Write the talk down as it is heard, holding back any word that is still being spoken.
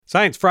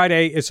Science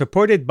Friday is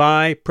supported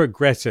by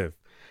Progressive.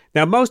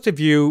 Now, most of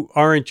you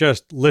aren't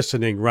just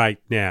listening right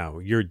now.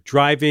 You're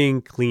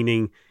driving,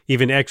 cleaning,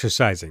 even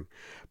exercising.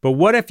 But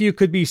what if you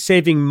could be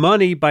saving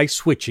money by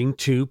switching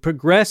to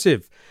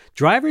Progressive?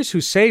 Drivers who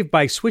save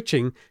by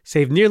switching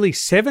save nearly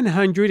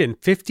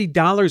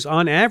 $750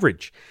 on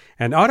average.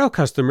 And auto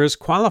customers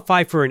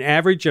qualify for an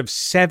average of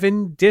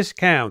 7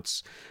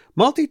 discounts.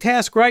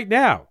 Multitask right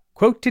now.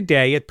 Quote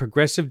today at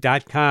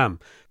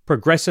Progressive.com.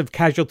 Progressive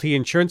Casualty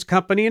Insurance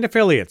Company and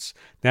Affiliates.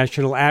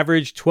 National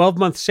average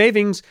 12-month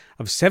savings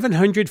of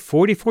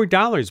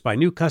 $744 by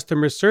new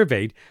customers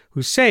surveyed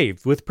who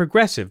saved with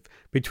Progressive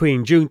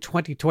between June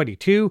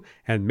 2022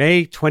 and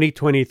May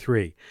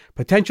 2023.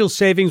 Potential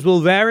savings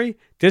will vary.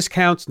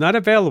 Discounts not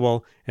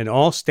available in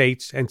all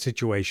states and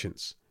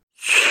situations.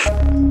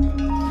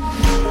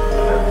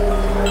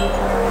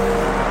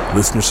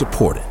 Listener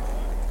supported.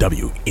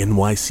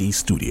 WNYC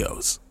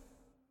Studios.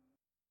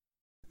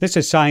 This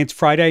is Science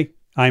Friday.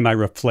 I'm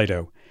Ira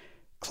Flato.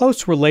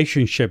 Close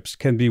relationships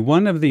can be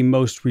one of the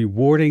most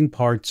rewarding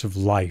parts of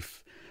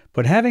life,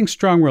 but having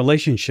strong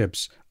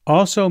relationships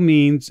also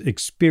means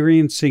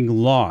experiencing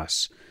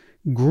loss.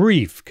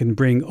 Grief can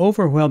bring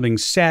overwhelming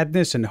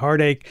sadness and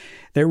heartache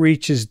that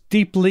reaches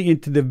deeply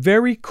into the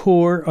very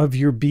core of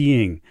your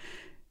being.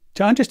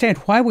 To understand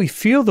why we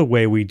feel the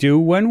way we do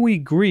when we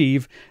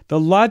grieve, the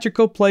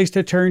logical place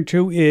to turn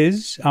to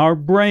is our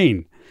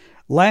brain.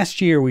 Last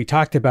year, we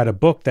talked about a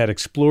book that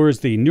explores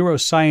the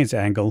neuroscience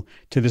angle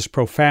to this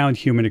profound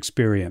human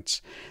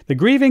experience. The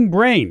Grieving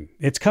Brain.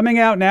 It's coming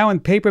out now in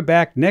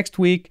paperback next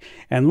week,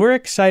 and we're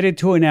excited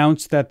to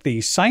announce that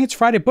the Science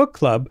Friday Book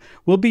Club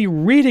will be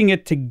reading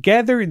it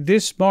together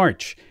this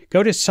March.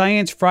 Go to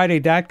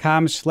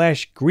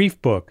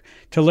sciencefriday.com/griefbook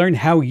to learn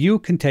how you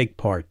can take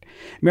part.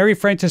 Mary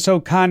Frances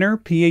O'Connor,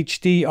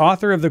 Ph.D.,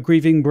 author of The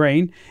Grieving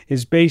Brain,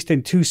 is based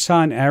in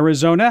Tucson,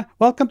 Arizona.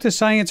 Welcome to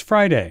Science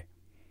Friday.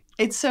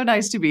 It's so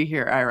nice to be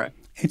here, Ira.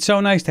 It's so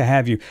nice to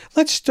have you.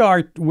 Let's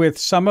start with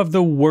some of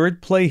the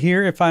wordplay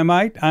here, if I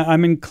might.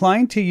 I'm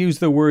inclined to use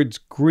the words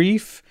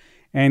grief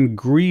and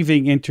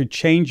grieving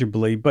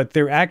interchangeably, but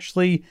they're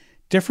actually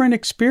different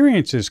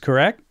experiences,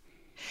 correct?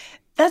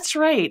 That's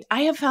right.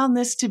 I have found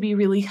this to be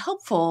really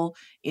helpful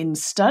in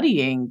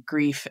studying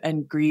grief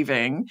and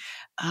grieving.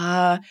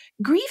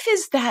 Grief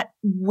is that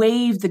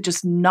wave that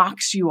just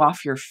knocks you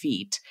off your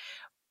feet,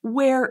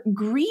 where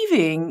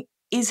grieving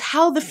is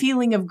how the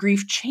feeling of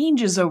grief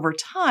changes over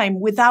time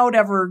without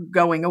ever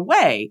going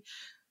away.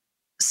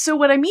 So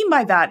what I mean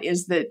by that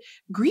is that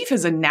grief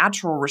is a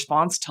natural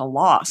response to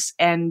loss.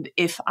 And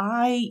if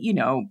I,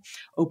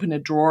 open a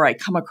drawer, I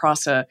come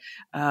across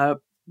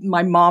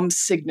my mom's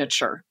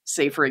signature,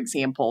 say, for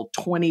example,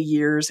 20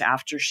 years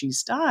after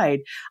she's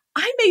died,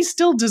 I may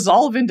still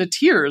dissolve into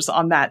tears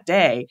on that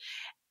day.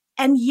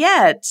 And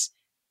yet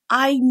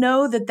I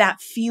know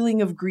that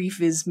feeling of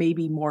grief is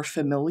maybe more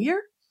familiar.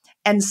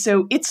 And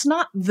so it's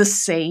not the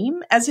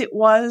same as it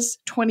was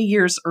 20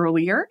 years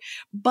earlier.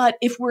 But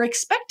if we're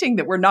expecting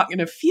that we're not going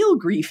to feel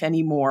grief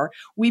anymore,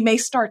 we may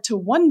start to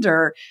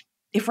wonder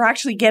if we're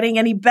actually getting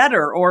any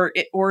better or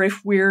if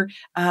we're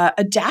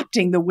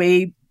adapting the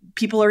way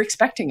people are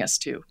expecting us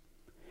to.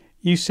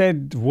 You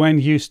said when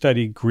you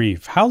study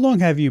grief. How long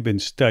have you been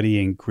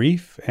studying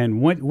grief?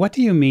 And what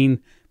do you mean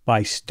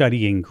by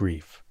studying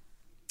grief?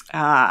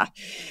 I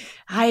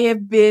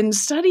have been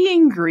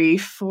studying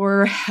grief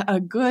for a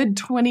good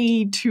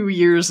 22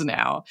 years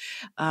now.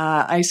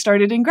 I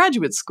started in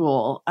graduate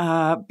school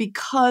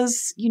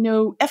because,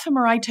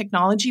 fMRI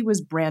technology was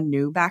brand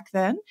new back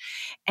then,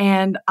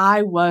 and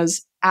I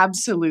was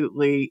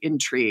absolutely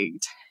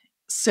intrigued.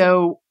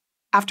 So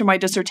after my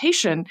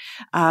dissertation,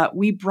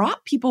 we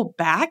brought people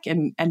back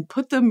and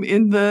put them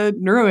in the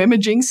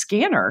neuroimaging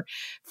scanner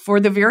for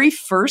the very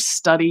first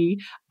study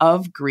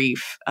of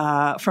grief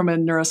from a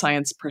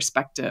neuroscience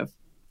perspective.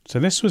 So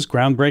this was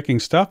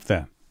groundbreaking stuff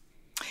then.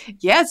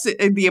 Yes,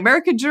 the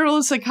American Journal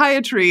of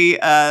Psychiatry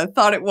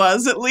thought it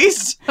was, at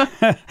least.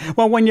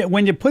 Well,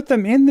 when you put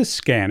them in the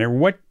scanner,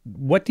 what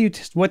do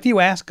you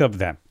ask of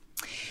them?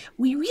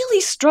 We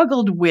really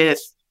struggled with,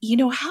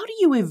 how do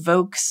you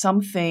evoke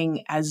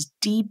something as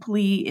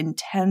deeply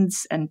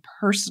intense and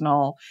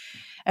personal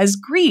as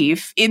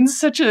grief in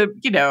such a,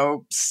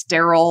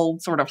 sterile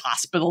sort of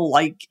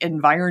hospital-like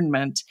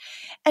environment?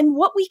 And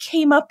what we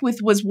came up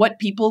with was what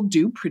people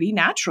do pretty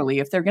naturally.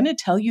 If they're going to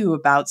tell you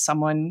about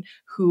someone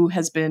who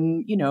has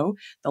been,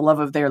 the love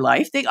of their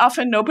life, they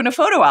often open a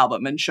photo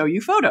album and show you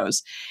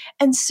photos.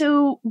 And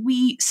so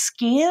we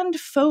scanned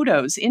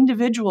photos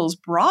individuals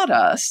brought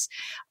us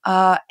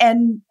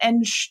and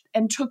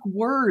took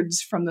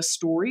words from the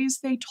stories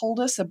they told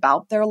us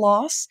about their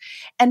loss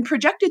and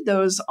projected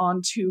those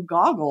onto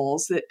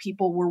goggles that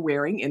people were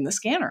wearing in the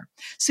scanner.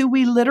 So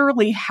we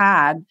literally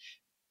had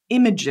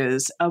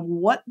images of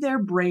what their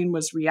brain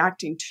was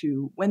reacting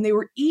to when they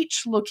were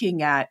each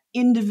looking at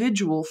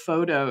individual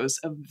photos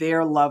of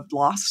their loved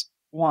lost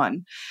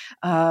one,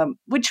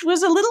 which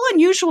was a little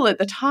unusual at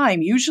the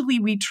time. Usually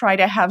we try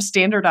to have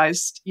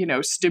standardized,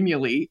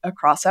 stimuli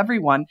across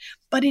everyone,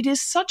 but it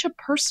is such a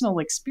personal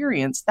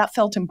experience that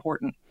felt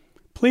important.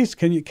 Please,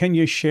 can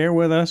you share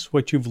with us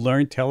what you've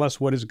learned? Tell us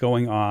what is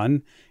going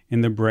on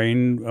in the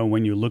brain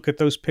when you look at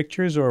those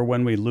pictures or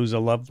when we lose a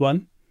loved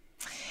one?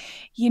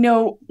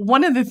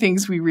 One of the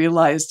things we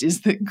realized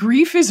is that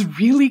grief is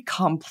really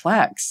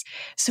complex.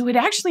 So it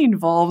actually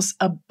involves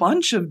a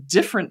bunch of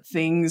different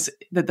things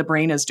that the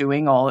brain is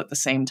doing all at the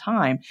same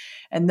time.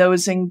 And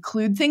those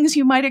include things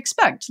you might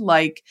expect,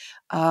 like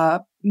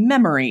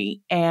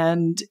memory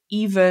and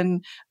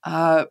even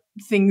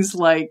things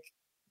like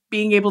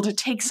being able to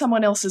take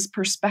someone else's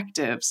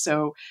perspective.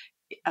 So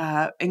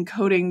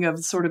encoding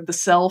of sort of the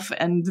self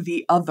and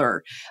the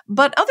other,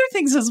 but other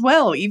things as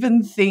well,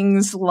 even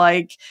things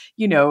like,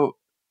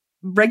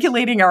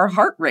 regulating our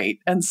heart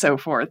rate and so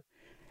forth.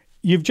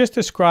 You've just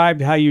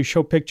described how you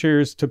show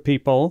pictures to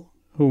people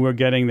who are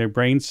getting their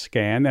brains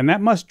scanned, and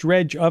that must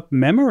dredge up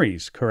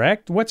memories,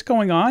 correct? What's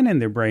going on in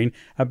their brain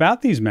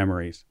about these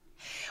memories?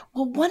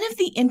 Well, one of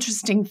the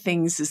interesting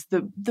things is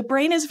the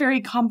brain is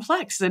very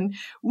complex, and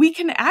we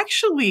can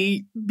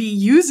actually be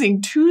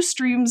using two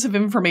streams of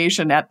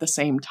information at the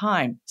same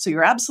time. So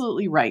you're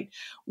absolutely right.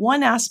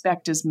 One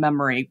aspect is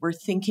memory. We're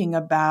thinking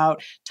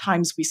about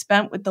times we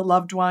spent with the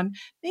loved one,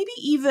 maybe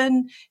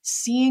even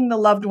seeing the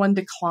loved one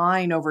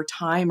decline over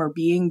time or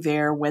being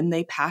there when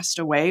they passed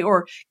away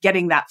or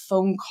getting that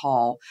phone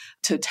call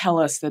to tell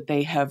us that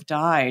they have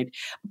died.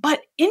 But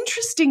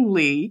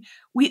interestingly,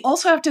 we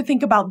also have to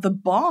think about the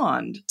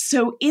bond.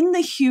 So in the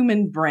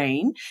human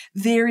brain,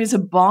 there is a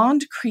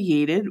bond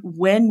created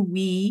when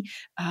we,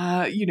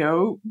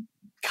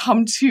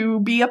 come to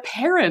be a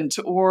parent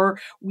or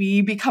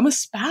we become a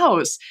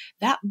spouse.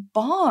 That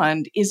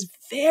bond is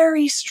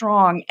very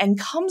strong and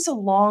comes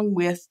along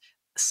with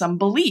some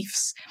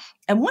beliefs.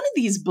 And one of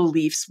these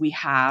beliefs we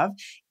have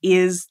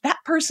is that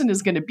person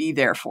is going to be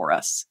there for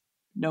us.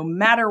 No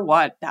matter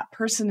what, that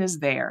person is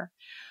there.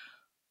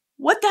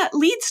 What that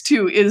leads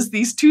to is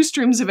these two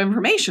streams of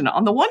information.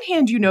 On the one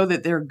hand, you know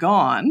that they're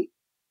gone,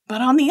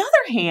 but on the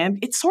other hand,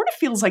 it sort of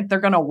feels like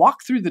they're going to walk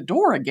through the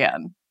door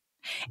again.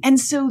 And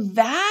so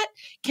that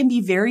can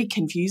be very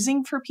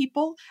confusing for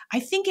people. I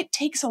think it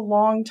takes a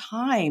long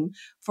time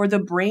for the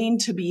brain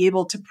to be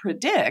able to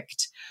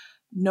predict,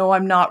 no,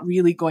 I'm not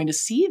really going to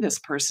see this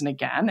person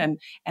again,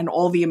 and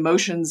all the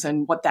emotions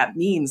and what that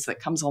means that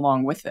comes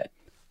along with it.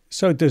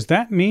 So does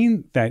that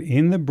mean that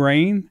in the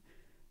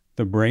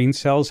brain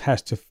cells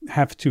have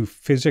to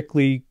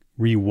physically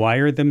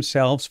rewire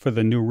themselves for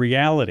the new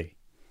reality?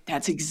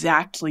 That's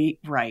exactly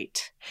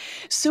right.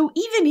 So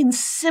even in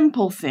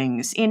simple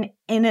things, in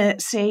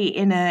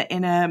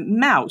a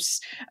mouse,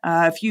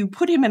 if you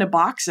put him in a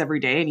box every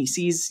day and he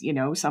sees,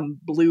 some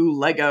blue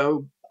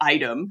Lego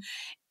item,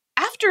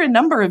 after a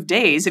number of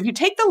days, if you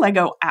take the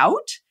Lego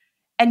out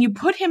and you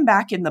put him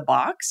back in the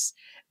box,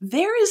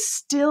 there is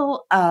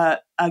still a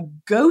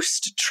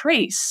ghost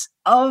trace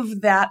of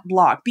that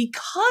block.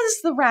 Because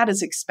the rat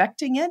is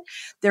expecting it,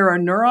 there are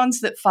neurons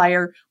that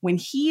fire when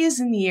he is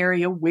in the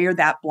area where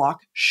that block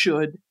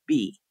should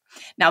be.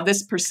 Now,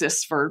 this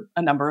persists for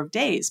a number of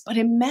days, but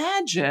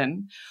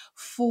imagine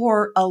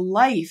for a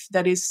life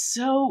that is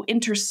so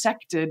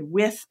intersected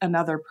with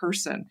another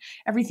person.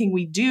 Everything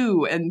we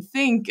do and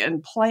think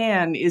and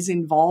plan is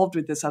involved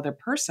with this other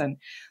person.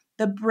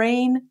 The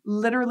brain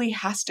literally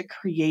has to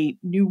create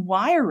new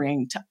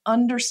wiring to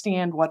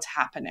understand what's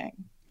happening.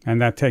 And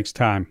that takes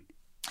time.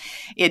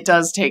 It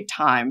does take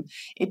time.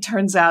 It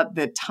turns out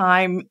that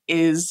time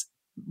is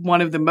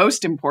one of the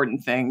most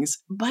important things,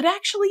 but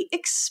actually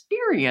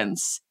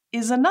experience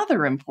is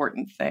another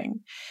important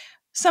thing.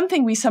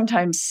 Something we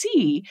sometimes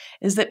see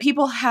is that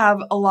people have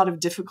a lot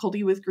of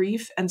difficulty with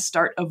grief and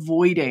start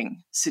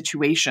avoiding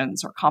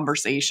situations or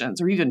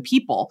conversations or even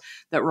people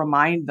that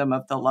remind them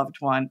of the loved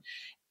one,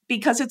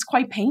 because it's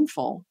quite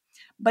painful.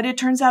 But it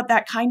turns out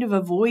that kind of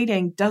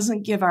avoiding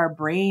doesn't give our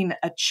brain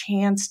a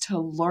chance to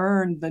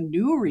learn the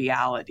new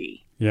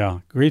reality. Yeah,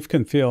 grief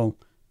can feel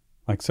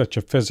like such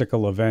a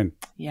physical event.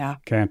 Yeah.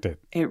 Can't it?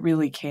 It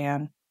really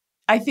can.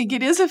 I think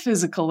it is a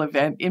physical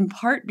event, in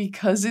part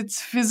because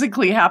it's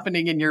physically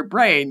happening in your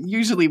brain.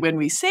 Usually when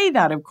we say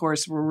that, of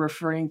course, we're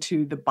referring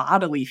to the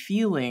bodily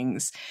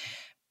feelings.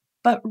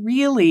 But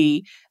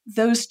really,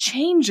 those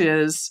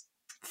changes,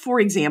 for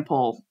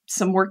example,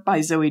 some work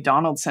by Zoe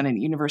Donaldson at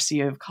University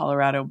of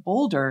Colorado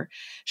Boulder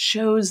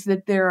shows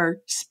that there are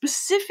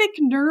specific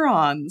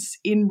neurons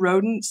in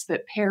rodents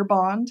that pair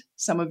bond.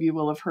 Some of you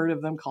will have heard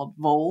of them called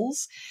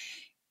voles.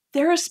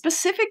 There are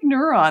specific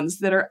neurons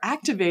that are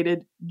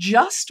activated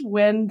just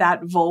when that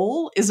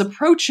vole is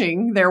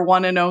approaching their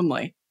one and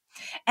only.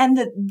 And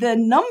the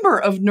number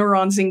of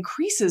neurons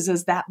increases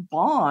as that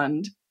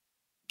bond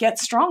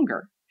gets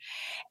stronger.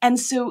 And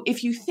so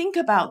if you think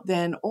about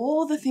then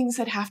all the things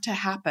that have to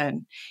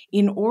happen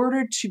in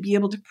order to be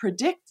able to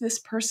predict this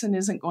person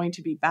isn't going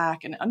to be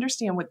back and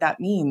understand what that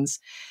means,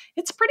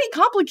 it's pretty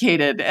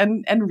complicated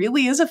and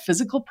really is a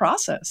physical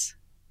process.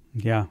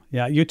 Yeah.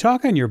 You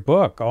talk in your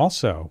book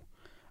also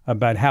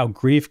about how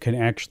grief can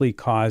actually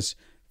cause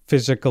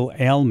physical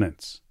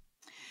ailments.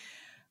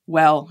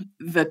 Well,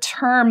 the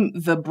term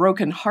the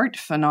broken heart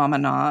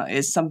phenomena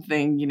is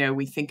something,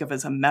 we think of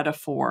as a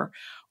metaphor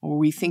or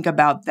we think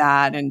about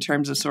that in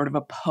terms of sort of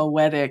a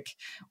poetic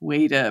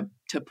way to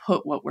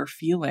put what we're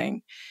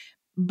feeling.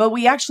 But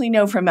we actually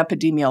know from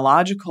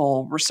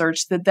epidemiological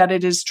research that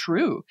it is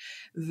true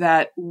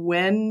that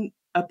when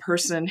a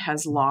person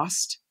has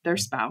lost their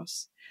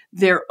spouse,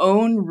 their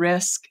own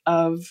risk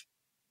of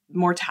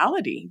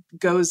mortality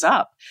goes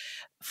up.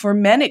 For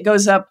men, it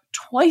goes up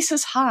twice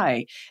as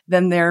high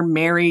than their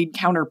married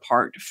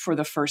counterpart for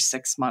the first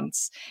 6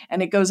 months.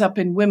 And it goes up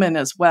in women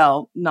as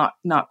well, not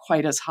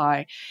quite as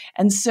high.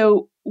 And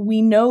so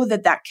we know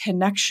that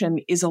connection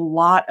is a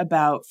lot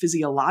about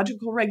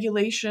physiological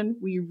regulation.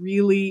 We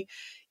really,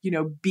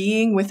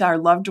 being with our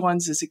loved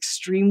ones is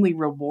extremely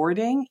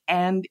rewarding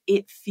and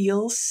it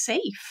feels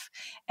safe.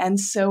 And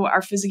so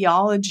our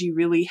physiology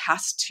really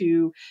has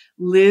to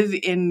live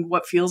in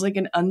what feels like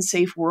an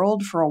unsafe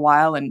world for a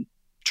while and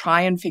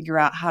try and figure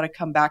out how to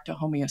come back to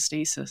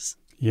homeostasis.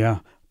 Yeah,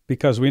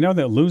 because we know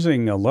that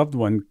losing a loved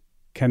one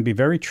can be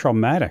very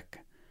traumatic.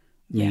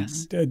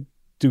 Yes.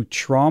 Do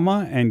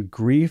trauma and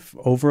grief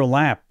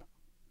overlap?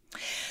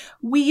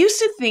 We used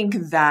to think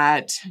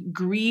that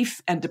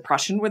grief and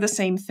depression were the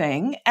same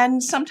thing.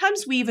 And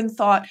sometimes we even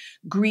thought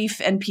grief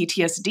and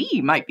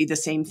PTSD might be the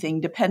same thing,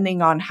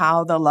 depending on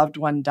how the loved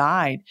one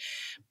died.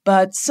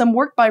 But some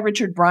work by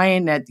Richard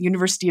Bryan at the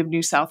University of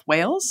New South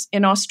Wales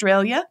in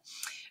Australia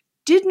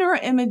did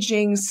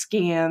neuroimaging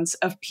scans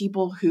of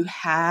people who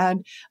had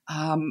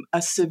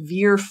a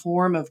severe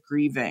form of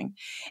grieving.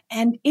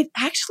 And it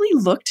actually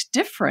looked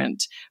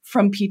different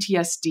from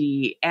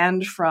PTSD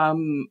and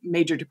from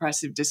major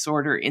depressive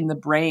disorder in the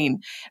brain,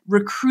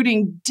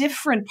 recruiting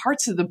different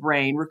parts of the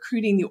brain,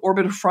 recruiting the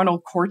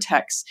orbitofrontal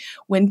cortex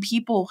when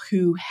people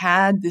who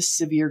had this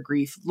severe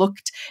grief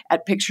looked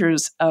at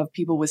pictures of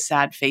people with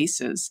sad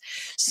faces.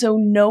 So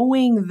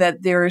knowing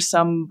that there are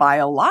some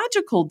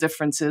biological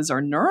differences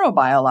or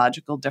neurobiological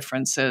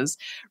differences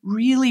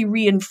really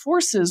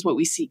reinforces what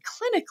we see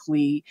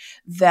clinically,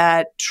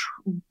 that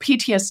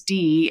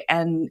PTSD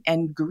and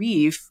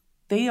grief,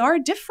 they are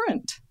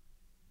different.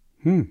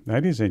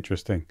 That is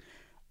interesting.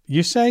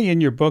 You say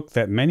in your book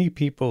that many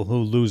people who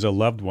lose a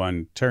loved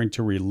one turn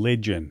to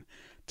religion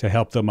to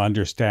help them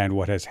understand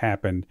what has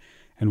happened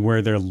and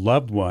where their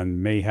loved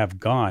one may have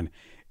gone.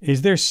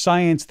 Is there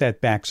science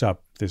that backs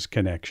up this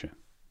connection?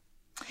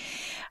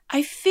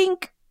 I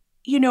think,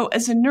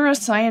 as a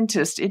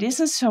neuroscientist, it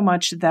isn't so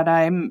much that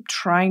I'm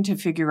trying to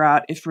figure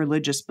out if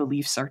religious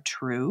beliefs are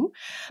true,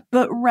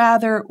 but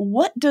rather,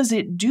 what does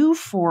it do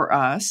for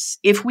us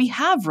if we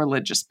have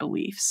religious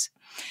beliefs?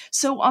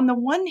 So on the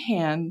one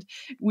hand,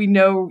 we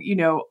know,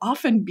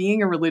 often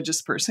being a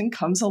religious person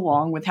comes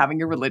along with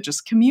having a religious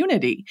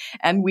community.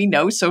 And we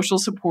know social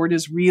support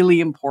is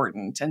really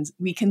important. And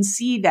we can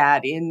see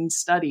that in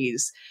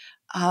studies.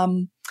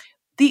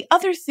 The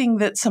other thing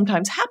that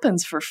sometimes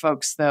happens for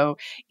folks, though,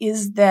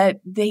 is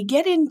that they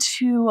get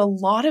into a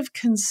lot of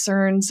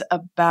concerns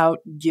about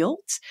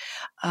guilt,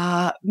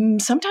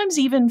 sometimes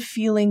even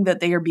feeling that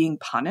they are being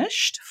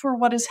punished for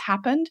what has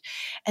happened.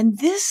 And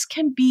this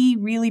can be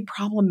really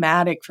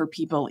problematic for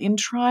people in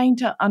trying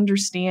to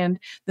understand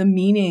the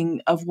meaning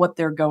of what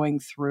they're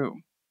going through.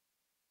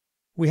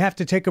 We have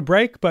to take a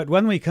break, but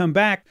when we come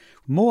back,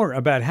 more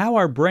about how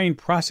our brain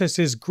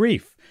processes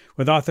grief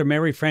with author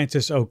Mary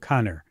Frances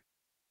O'Connor.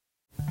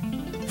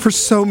 For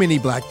so many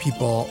Black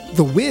people,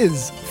 The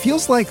Wiz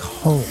feels like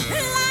home.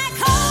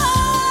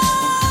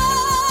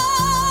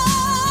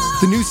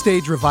 The new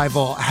stage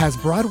revival has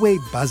Broadway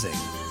buzzing,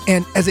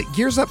 and as it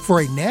gears up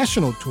for a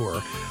national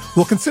tour,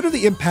 we'll consider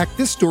the impact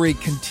this story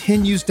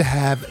continues to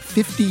have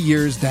 50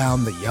 years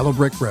down the yellow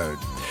brick road.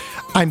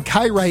 I'm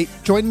Kai Wright.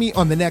 Join me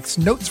on the next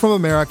Notes from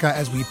America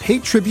as we pay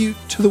tribute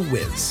to The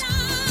Wiz.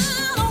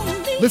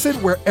 Listen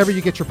wherever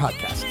you get your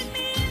podcasts.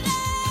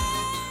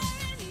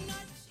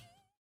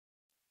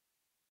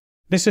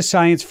 This is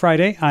Science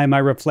Friday. I'm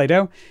Ira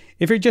Flato.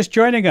 If you're just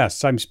joining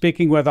us, I'm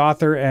speaking with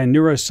author and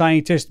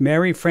neuroscientist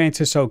Mary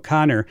Frances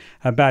O'Connor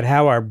about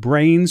how our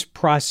brains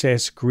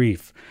process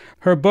grief.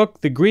 Her book,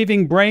 The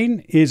Grieving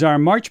Brain, is our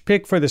March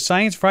pick for the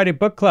Science Friday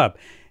Book Club.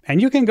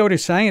 And you can go to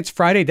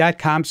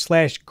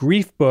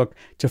sciencefriday.com/griefbook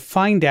to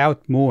find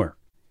out more.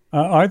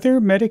 Are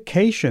there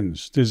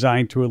medications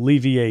designed to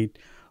alleviate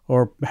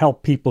or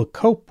help people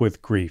cope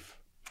with grief?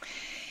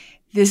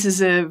 This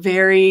is a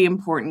very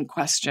important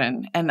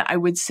question. And I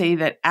would say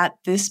that at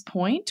this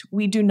point,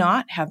 we do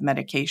not have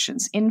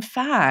medications. In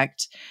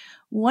fact,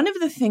 one of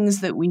the things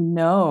that we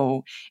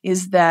know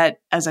is that,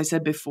 as I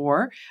said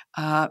before,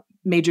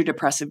 major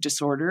depressive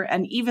disorder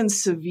and even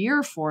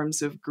severe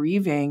forms of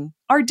grieving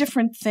are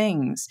different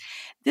things.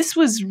 This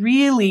was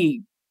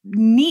really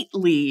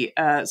neatly,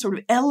 sort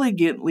of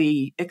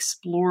elegantly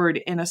explored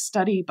in a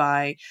study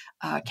by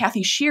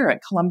Kathy Shear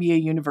at Columbia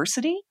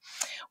University,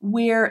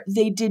 where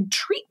they did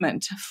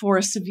treatment for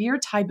a severe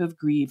type of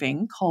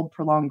grieving called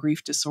prolonged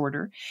grief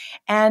disorder.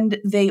 And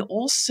they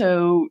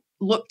also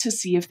look to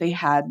see if they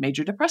had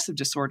major depressive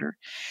disorder.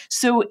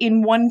 So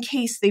in one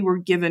case, they were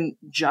given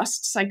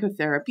just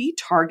psychotherapy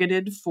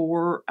targeted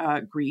for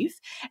grief,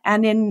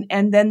 and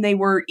then they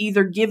were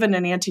either given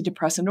an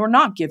antidepressant or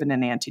not given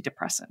an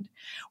antidepressant.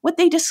 What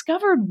they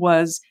discovered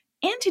was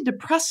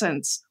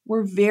antidepressants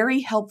were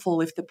very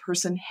helpful if the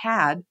person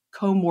had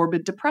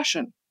comorbid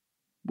depression.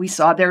 We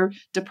saw their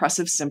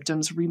depressive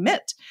symptoms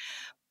remit.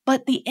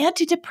 But the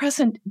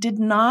antidepressant did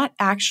not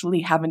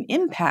actually have an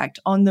impact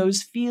on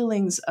those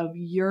feelings of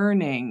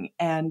yearning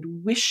and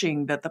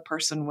wishing that the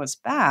person was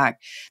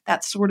back.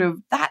 That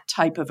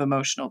type of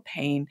emotional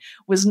pain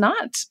was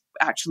not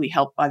actually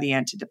helped by the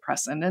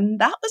antidepressant.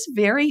 And that was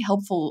very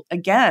helpful,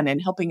 again, in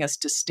helping us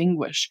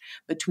distinguish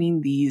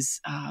between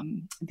these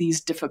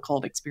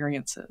difficult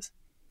experiences.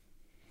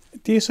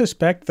 Do you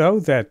suspect, though,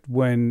 that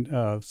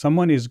when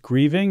someone is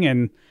grieving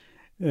and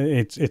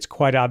it's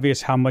quite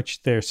obvious how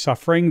much they're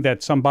suffering,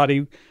 that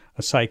somebody,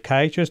 a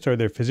psychiatrist or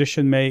their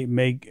physician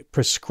may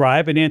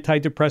prescribe an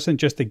antidepressant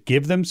just to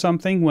give them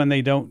something when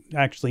they don't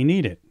actually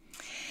need it?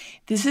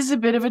 This is a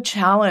bit of a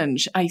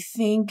challenge. I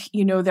think,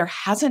 there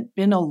hasn't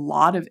been a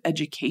lot of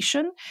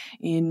education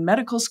in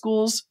medical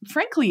schools,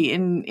 frankly,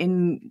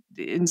 in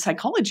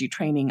psychology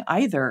training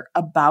either,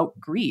 about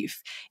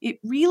grief. It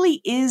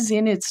really is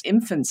in its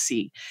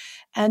infancy.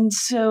 And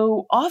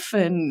so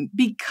often,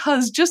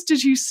 because just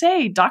as you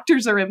say,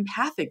 doctors are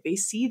empathic. They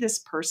see this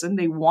person,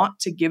 they want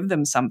to give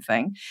them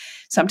something.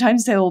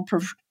 Sometimes they'll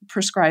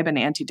prescribe an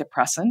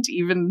antidepressant,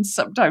 even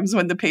sometimes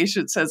when the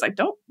patient says, I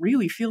don't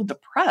really feel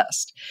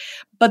depressed.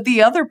 But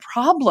the other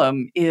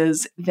problem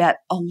is that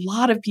a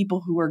lot of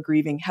people who are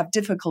grieving have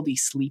difficulty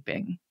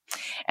sleeping.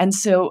 And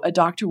so a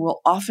doctor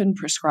will often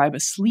prescribe a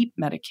sleep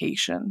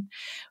medication.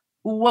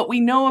 What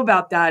we know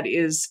about that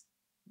is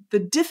the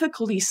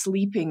difficulty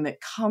sleeping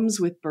that comes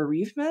with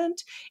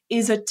bereavement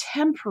is a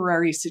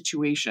temporary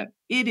situation.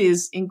 It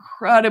is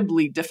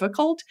incredibly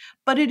difficult,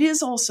 but it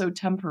is also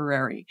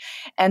temporary.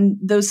 And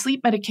those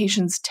sleep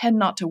medications tend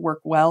not to work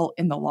well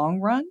in the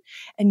long run,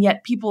 and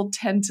yet people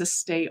tend to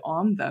stay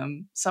on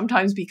them,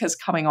 sometimes because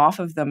coming off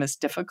of them is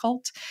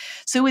difficult.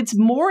 So it's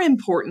more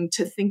important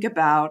to think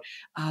about,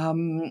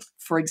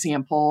 for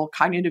example,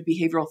 cognitive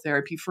behavioral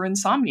therapy for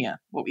insomnia,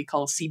 what we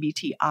call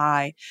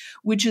CBTI,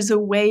 which is a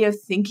way of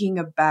thinking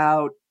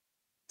about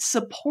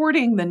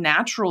supporting the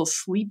natural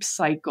sleep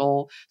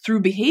cycle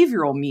through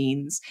behavioral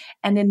means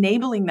and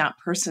enabling that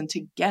person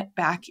to get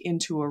back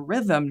into a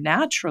rhythm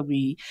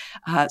naturally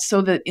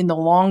so that in the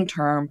long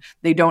term,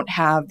 they don't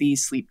have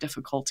these sleep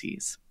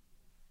difficulties.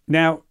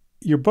 Now,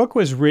 your book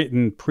was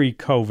written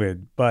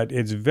pre-COVID, but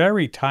it's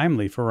very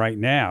timely for right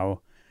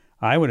now,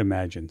 I would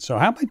imagine. So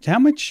how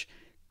much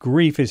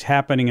grief is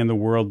happening in the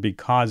world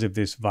because of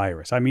this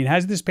virus? I mean,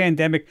 has this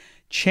pandemic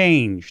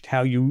changed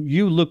how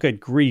you look at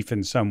grief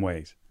in some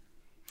ways?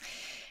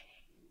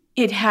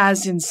 It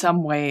has in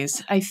some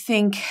ways. I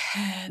think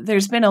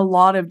there's been a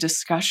lot of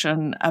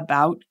discussion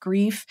about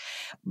grief,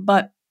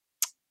 but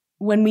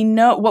what we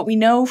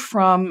know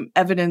from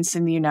evidence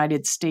in the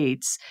United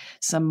States,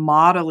 some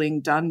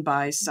modeling done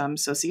by some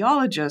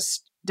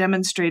sociologists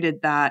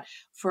demonstrated that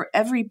for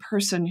every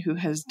person who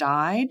has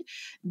died,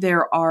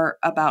 there are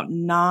about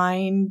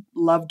 9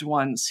 loved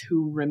ones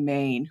who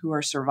remain, who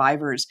are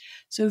survivors.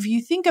 So if you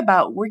think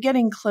about, we're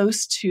getting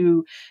close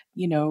to,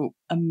 1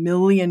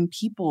 million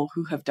people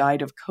who have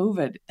died of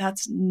COVID.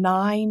 That's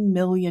 9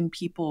 million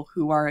people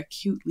who are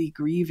acutely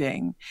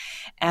grieving.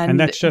 And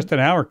that's just in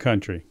our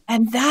country.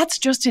 And that's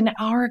just in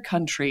our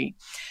country.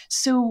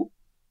 So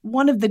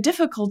one of the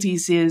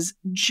difficulties is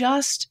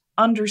just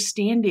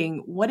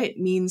understanding what it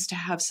means to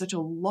have such a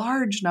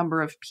large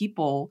number of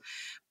people,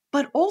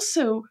 but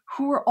also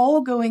who are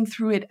all going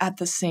through it at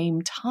the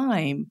same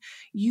time.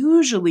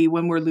 Usually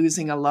when we're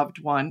losing a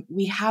loved one,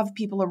 we have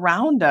people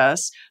around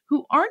us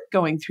who aren't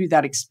going through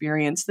that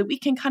experience that we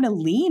can kind of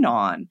lean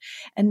on.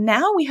 And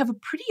now we have a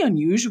pretty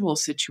unusual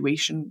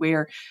situation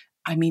where,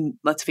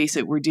 let's face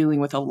it, we're dealing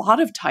with a lot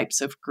of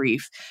types of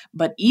grief,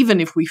 but even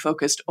if we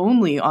focused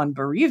only on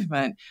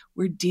bereavement,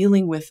 we're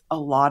dealing with a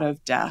lot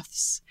of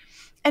deaths.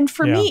 And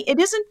for me, it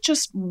isn't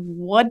just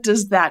what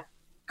does that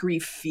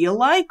grief feel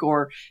like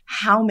or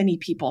how many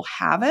people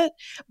have it,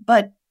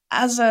 but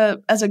as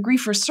a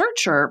grief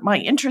researcher, my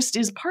interest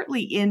is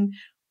partly in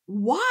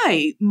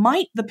why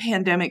might the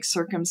pandemic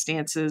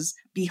circumstances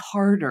be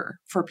harder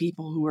for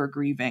people who are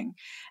grieving?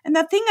 And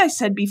that thing I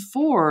said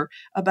before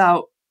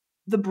about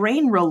the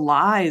brain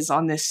relies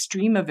on this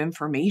stream of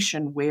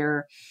information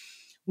where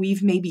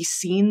we've maybe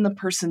seen the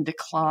person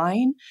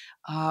decline.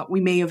 We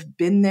may have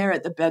been there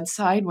at the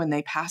bedside when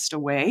they passed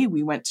away.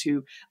 We went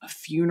to a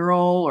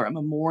funeral or a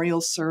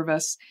memorial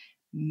service.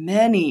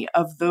 Many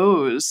of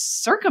those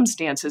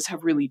circumstances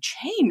have really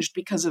changed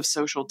because of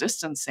social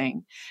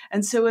distancing.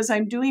 And so as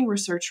I'm doing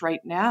research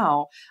right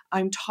now,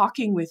 I'm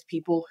talking with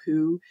people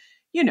who,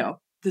 the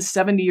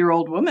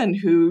 70-year-old woman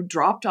who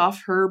dropped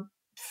off her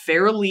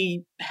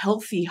fairly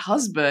healthy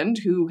husband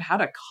who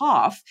had a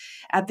cough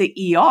at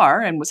the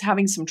ER and was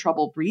having some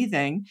trouble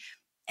breathing.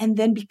 And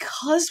then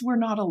because we're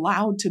not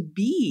allowed to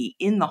be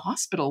in the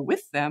hospital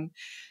with them,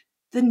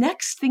 the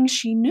next thing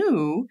she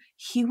knew,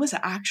 he was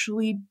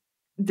actually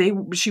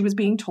she was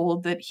being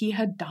told that he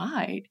had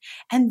died.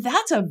 And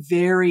that's a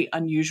very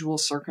unusual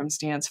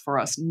circumstance for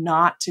us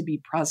not to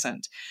be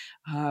present.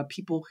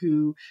 People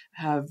who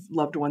have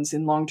loved ones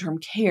in long-term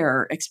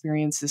care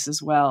experience this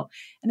as well.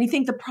 And I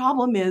think the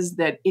problem is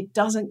that it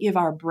doesn't give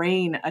our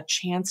brain a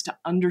chance to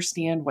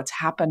understand what's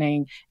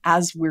happening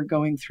as we're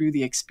going through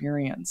the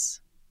experience.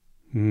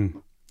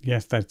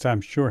 Yes, that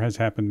I'm sure has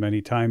happened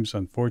many times,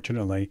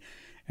 unfortunately.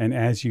 And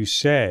as you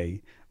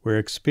say, we're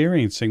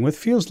experiencing what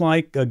feels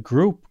like a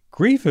group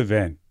grief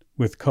event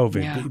with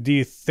COVID. Yeah. Do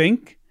you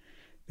think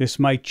this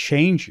might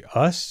change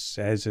us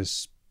as a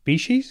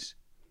species?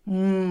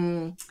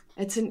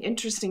 It's an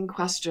interesting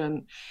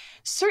question.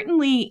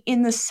 Certainly,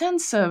 in the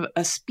sense of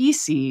a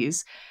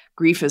species,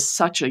 grief is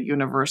such a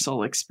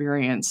universal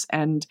experience,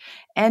 and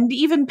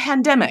even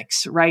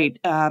pandemics, right?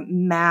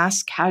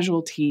 Mass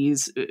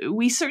casualties.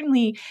 We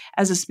certainly,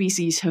 as a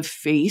species, have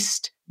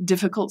faced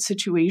difficult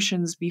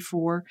situations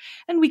before,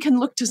 and we can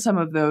look to some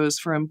of those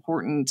for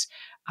important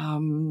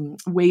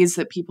ways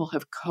that people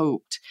have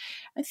coped.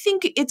 I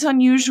think it's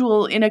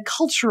unusual in a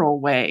cultural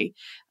way.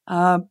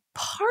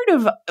 Part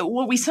of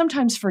what we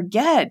sometimes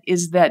forget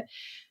is that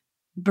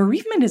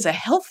bereavement is a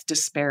health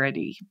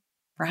disparity,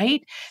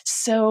 right?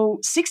 So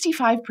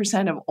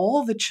 65% of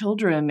all the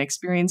children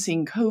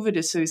experiencing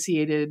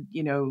COVID-associated,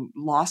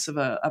 loss of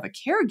a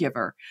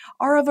caregiver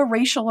are of a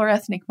racial or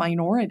ethnic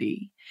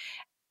minority.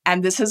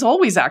 And this has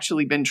always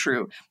actually been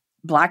true.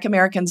 Black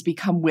Americans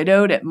become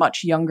widowed at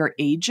much younger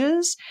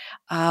ages.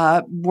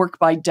 Work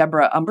by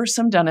Deborah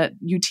Umbersom done at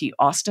UT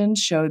Austin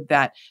showed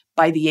that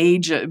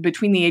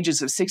between the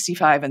ages of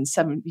 65 and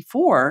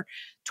 74,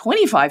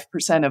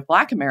 25% of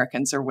Black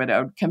Americans are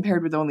widowed,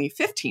 compared with only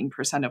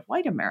 15% of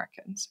white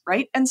Americans,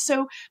 right? And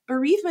so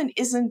bereavement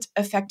isn't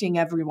affecting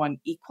everyone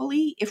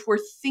equally. If we're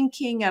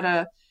thinking at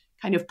a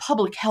kind of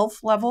public health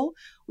level,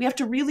 we have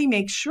to really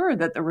make sure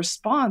that the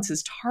response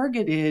is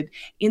targeted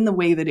in the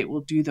way that it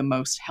will do the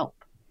most help.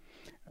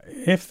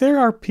 If there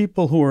are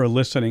people who are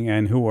listening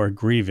and who are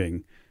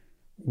grieving,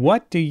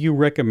 what do you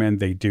recommend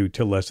they do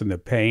to lessen the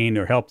pain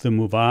or help them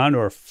move on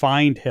or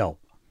find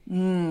help?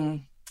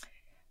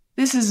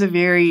 This is a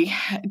very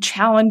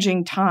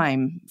challenging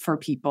time for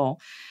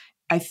people.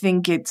 I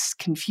think it's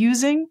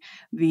confusing.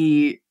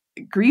 The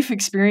grief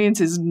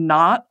experience is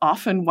not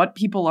often what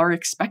people are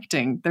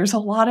expecting. There's a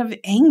lot of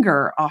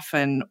anger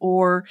often,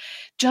 or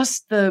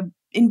just the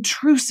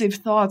intrusive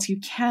thoughts. You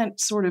can't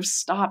sort of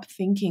stop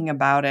thinking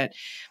about it.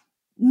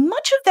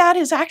 Much of that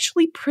is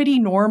actually pretty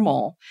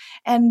normal.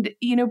 And,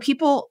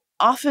 people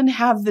often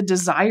have the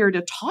desire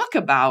to talk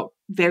about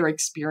their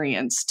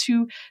experience,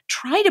 to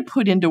try to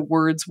put into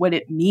words what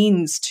it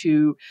means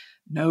to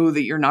know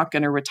that you're not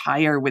going to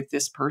retire with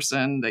this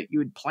person, that you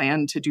had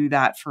planned to do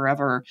that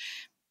forever.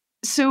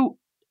 So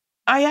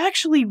I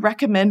actually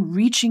recommend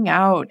reaching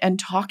out and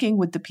talking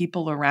with the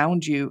people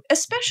around you,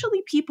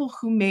 especially people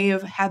who may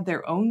have had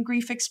their own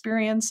grief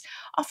experience.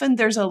 Often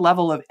there's a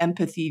level of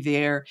empathy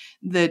there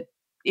that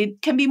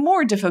it can be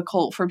more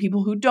difficult for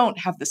people who don't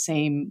have the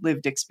same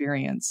lived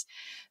experience.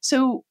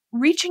 So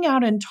reaching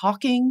out and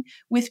talking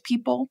with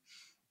people.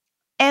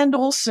 And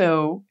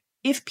also,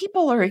 if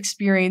people are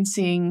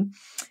experiencing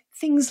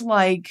things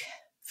like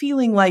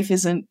feeling life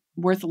isn't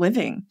worth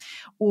living,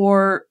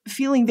 or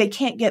feeling they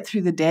can't get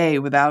through the day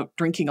without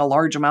drinking a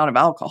large amount of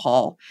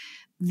alcohol,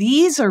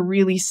 these are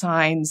really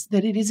signs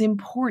that it is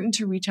important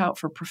to reach out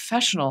for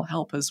professional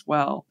help as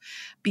well,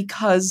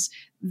 because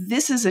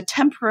this is a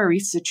temporary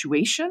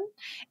situation.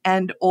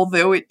 And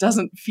although it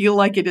doesn't feel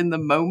like it in the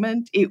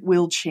moment, it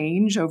will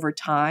change over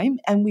time.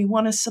 And we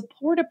want to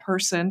support a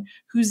person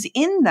who's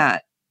in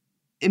that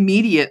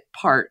immediate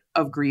part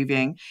of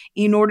grieving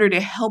in order to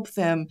help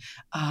them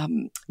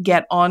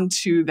get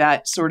onto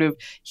that sort of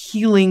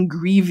healing,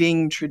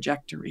 grieving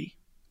trajectory.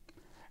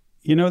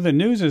 The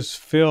news is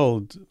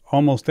filled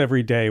almost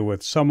every day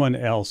with someone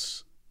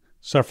else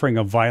suffering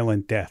a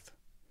violent death,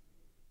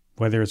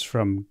 whether it's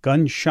from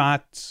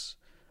gunshots,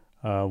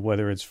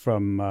 whether it's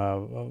from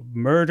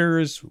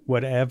murders,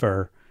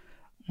 whatever.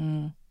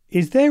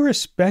 Is there a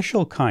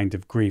special kind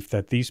of grief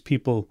that these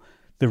people,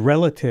 the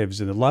relatives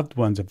and the loved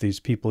ones of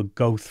these people,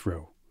 go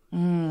through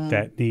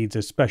that needs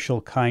a special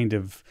kind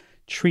of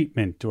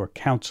treatment or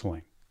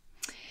counseling?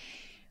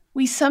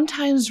 We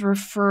sometimes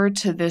refer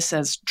to this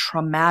as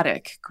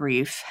traumatic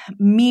grief,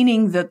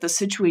 meaning that the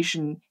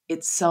situation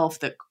itself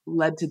that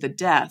led to the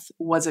death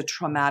was a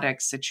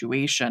traumatic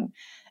situation.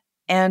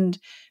 And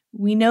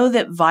we know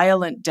that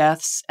violent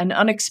deaths and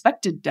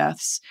unexpected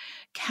deaths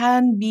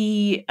can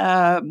be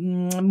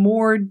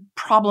more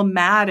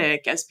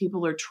problematic as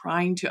people are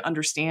trying to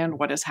understand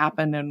what has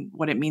happened and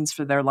what it means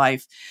for their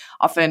life.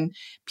 Often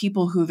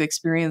people who've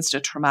experienced a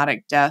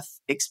traumatic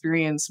death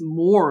experience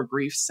more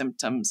grief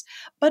symptoms,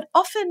 but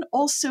often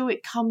also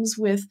it comes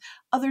with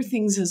other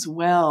things as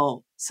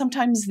well.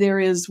 Sometimes there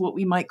is what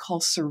we might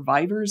call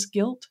survivor's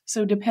guilt.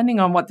 So depending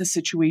on what the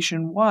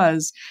situation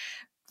was,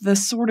 the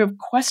sort of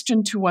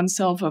question to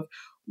oneself of,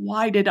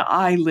 why did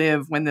I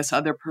live when this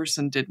other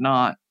person did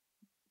not?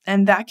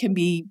 And that can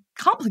be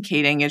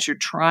complicating as you're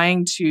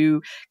trying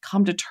to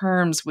come to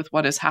terms with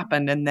what has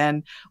happened and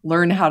then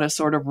learn how to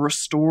sort of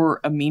restore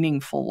a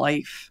meaningful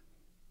life.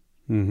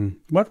 Mm-hmm.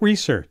 What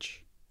research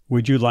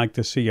would you like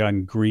to see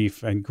on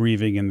grief and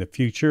grieving in the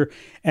future?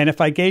 And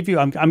if I gave you,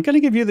 I'm going to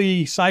give you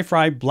the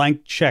sci-fi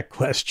blank check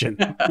question.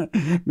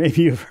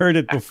 Maybe you've heard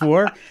it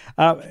before.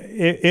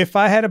 If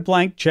I had a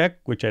blank check,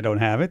 which I don't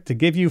have it, to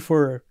give you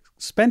for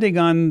spending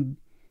on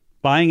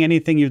buying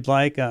anything you'd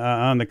like,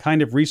 on the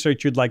kind of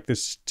research you'd like to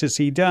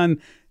see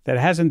done that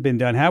hasn't been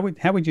done, how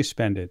would you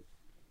spend it?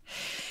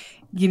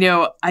 You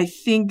know, I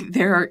think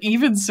there are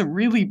even some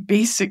really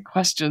basic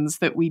questions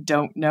that we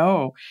don't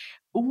know.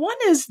 One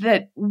is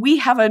that we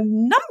have a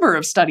number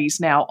of studies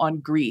now on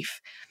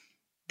grief,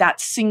 that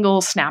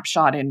single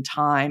snapshot in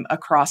time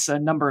across a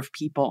number of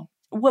people.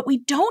 What we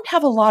don't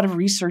have a lot of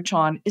research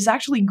on is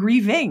actually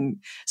grieving.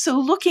 So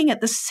looking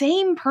at the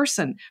same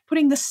person,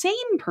 putting the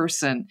same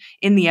person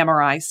in the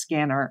MRI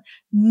scanner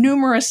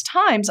numerous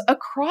times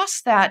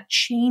across that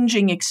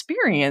changing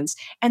experience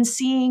and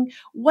seeing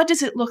what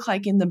does it look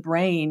like in the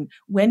brain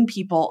when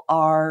people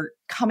are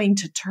coming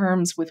to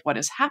terms with what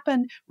has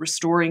happened,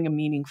 restoring a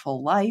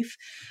meaningful life.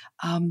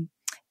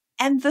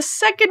 And the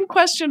second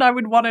question I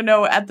would want to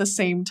know at the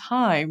same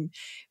time,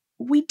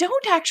 we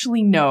don't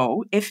actually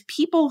know if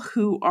people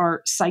who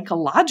are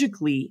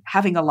psychologically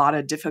having a lot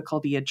of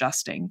difficulty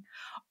adjusting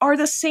are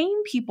the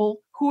same people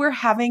who are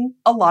having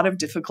a lot of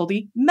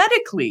difficulty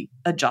medically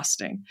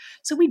adjusting.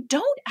 So we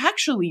don't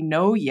actually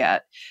know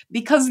yet,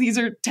 because these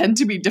tend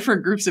to be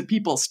different groups of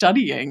people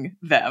studying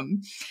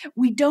them.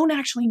 We don't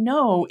actually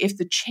know if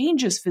the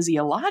changes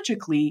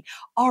physiologically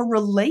are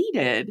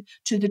related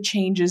to the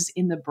changes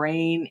in the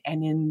brain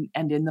and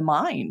in the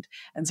mind.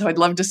 And so I'd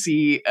love to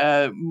see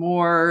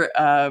more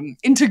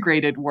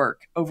integrated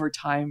work over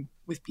time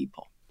with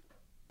people.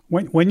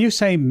 When you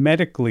say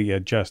medically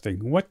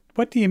adjusting,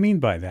 what do you mean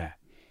by that?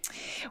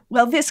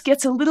 Well, this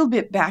gets a little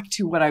bit back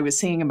to what I was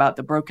saying about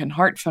the broken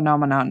heart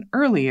phenomenon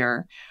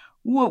earlier.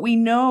 What we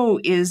know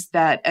is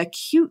that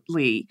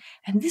acutely,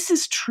 and this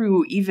is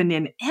true even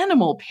in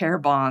animal pair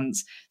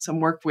bonds, some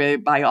work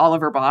by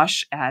Oliver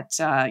Bosch at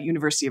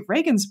University of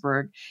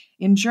Regensburg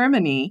in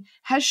Germany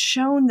has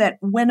shown that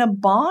when a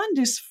bond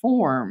is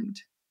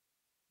formed,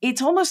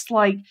 it's almost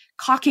like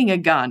cocking a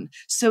gun,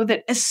 so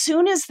that as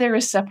soon as there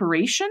is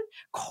separation,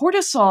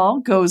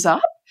 cortisol goes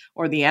up,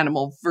 or the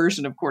animal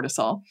version of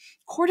cortisol.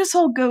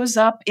 Cortisol goes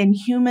up in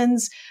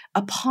humans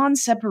upon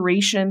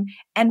separation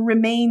and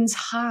remains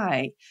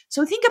high.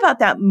 So think about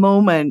that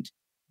moment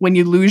when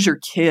you lose your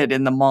kid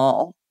in the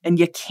mall and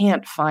you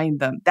can't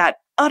find them, that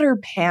utter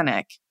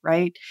panic,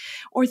 right?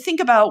 Or think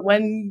about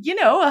when,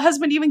 a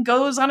husband even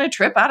goes on a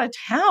trip out of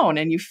town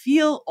and you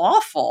feel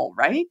awful,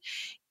 right?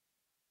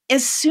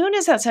 As soon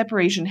as that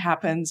separation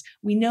happens,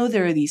 we know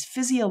there are these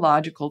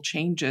physiological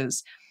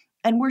changes,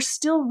 and we're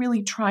still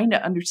really trying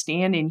to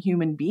understand in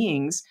human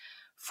beings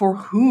for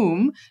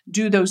whom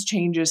do those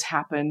changes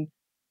happen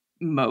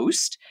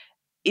most?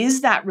 Is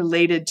that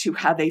related to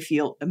how they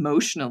feel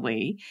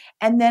emotionally?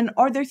 And then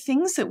are there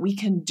things that we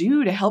can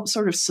do to help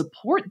sort of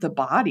support the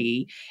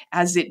body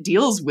as it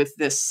deals with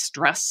this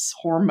stress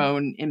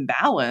hormone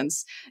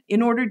imbalance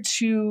in order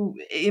to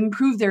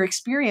improve their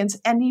experience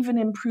and even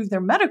improve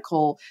their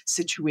medical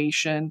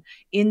situation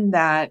in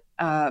that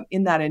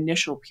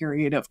initial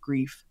period of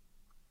grief?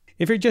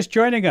 If you're just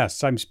joining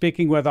us, I'm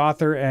speaking with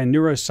author and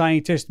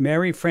neuroscientist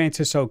Mary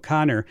Frances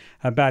O'Connor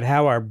about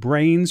how our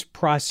brains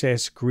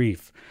process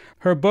grief.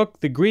 Her book,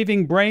 The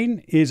Grieving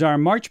Brain, is our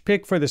March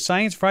pick for the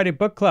Science Friday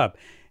Book Club.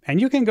 And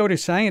you can go to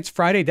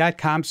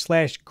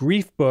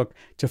sciencefriday.com/griefbook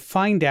to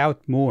find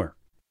out more.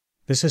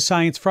 This is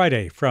Science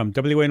Friday from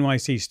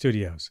WNYC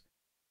Studios.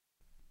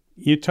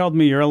 You told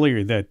me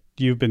earlier that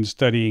you've been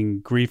studying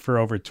grief for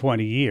over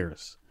 20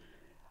 years.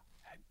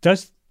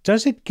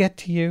 Does it get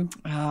to you,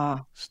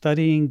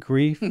 studying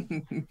grief?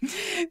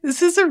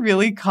 This is a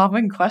really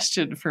common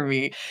question for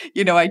me.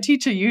 I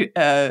teach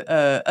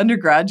a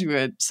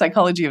undergraduate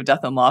psychology of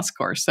death and loss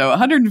course. So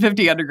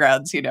 150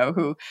 undergrads,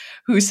 who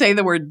say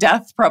the word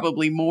death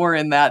probably more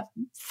in that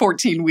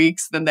 14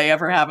 weeks than they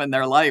ever have in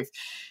their life.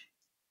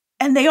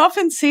 And they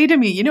often say to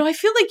me, I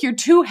feel like you're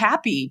too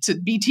happy to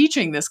be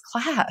teaching this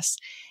class.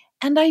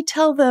 And I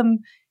tell them,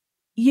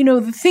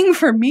 the thing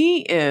for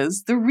me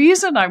is the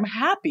reason I'm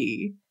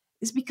happy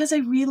is because I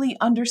really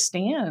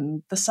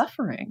understand the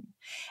suffering.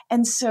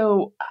 And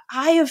so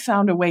I have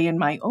found a way in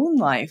my own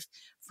life,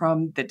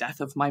 from the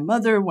death of my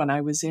mother when I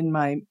was in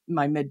my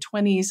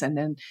mid-20s, and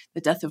then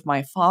the death of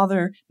my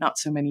father not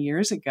so many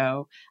years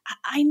ago.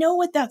 I know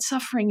what that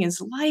suffering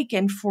is like.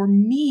 And for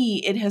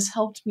me, it has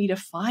helped me to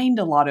find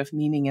a lot of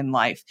meaning in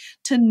life,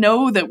 to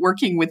know that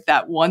working with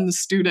that one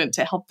student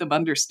to help them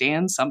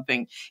understand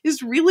something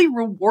is really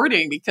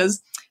rewarding,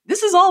 because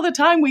this is all the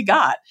time we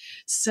got.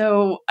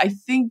 So I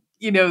think,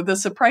 the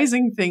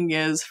surprising thing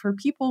is, for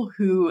people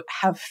who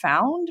have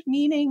found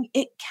meaning,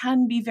 it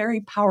can be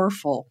very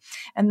powerful.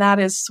 And that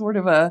is sort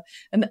of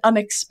an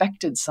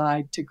unexpected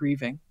side to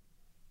grieving.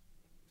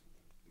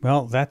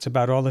 Well, that's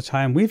about all the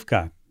time we've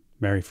got.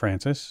 Mary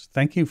Frances.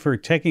 Thank you for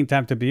taking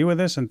time to be with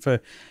us and for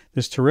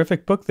this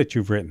terrific book that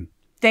you've written.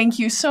 Thank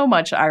you so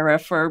much, Ira,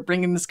 for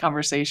bringing this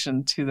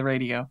conversation to the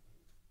radio.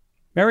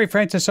 Mary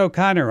Frances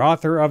O'Connor,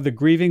 author of The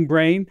Grieving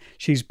Brain.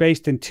 She's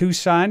based in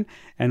Tucson,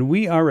 and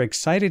we are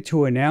excited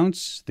to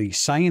announce the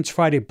Science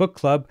Friday Book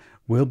Club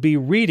will be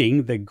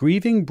reading The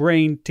Grieving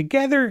Brain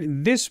together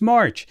this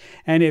March.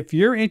 And if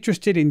you're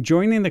interested in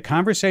joining the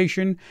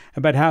conversation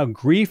about how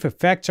grief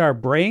affects our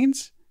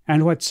brains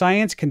and what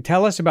science can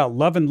tell us about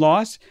love and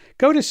loss,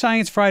 go to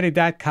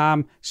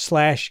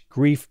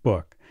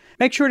sciencefriday.com/griefbook.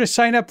 Make sure to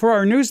sign up for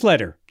our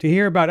newsletter to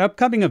hear about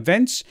upcoming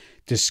events,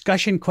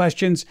 discussion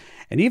questions,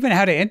 and even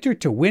how to enter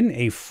to win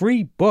a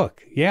free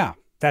book. Yeah,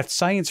 that's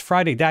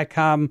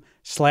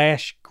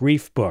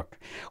sciencefriday.com/griefbook.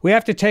 We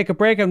have to take a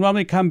break, and when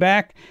we come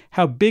back,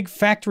 how big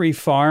factory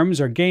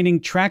farms are gaining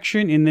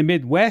traction in the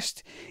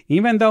Midwest,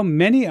 even though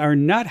many are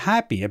not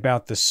happy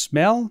about the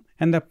smell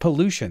and the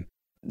pollution.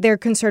 Their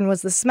concern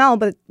was the smell,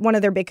 but one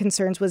of their big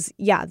concerns was,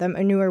 the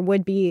manure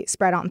would be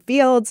spread on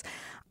fields.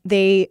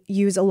 They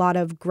use a lot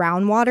of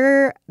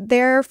groundwater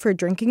there for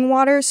drinking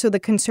water. So the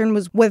concern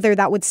was whether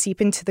that would seep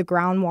into the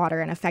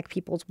groundwater and affect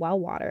people's well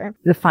water.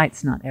 The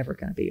fight's not ever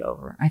going to be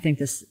over. I think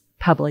this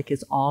public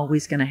is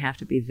always going to have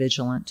to be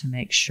vigilant to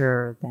make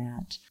sure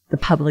that the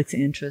public's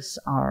interests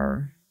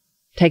are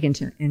taken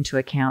into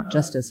account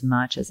just as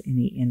much as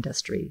any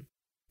industry.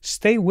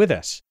 Stay with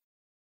us.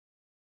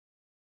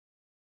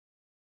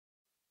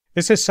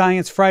 This is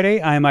Science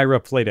Friday. I'm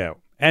Ira Flatow.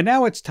 And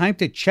now it's time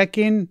to check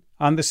in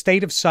on the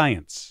state of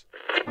science.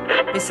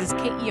 This is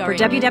KERA for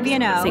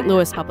WWNO, St.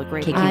 Louis Public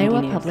Radio,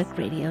 Iowa News. Public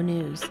Radio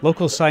News.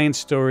 Local science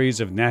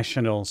stories of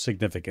national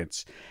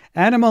significance.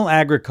 Animal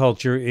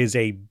agriculture is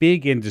a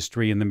big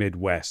industry in the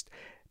Midwest.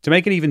 To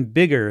make it even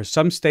bigger,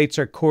 some states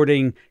are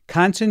courting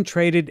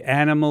concentrated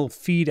animal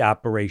feed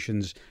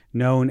operations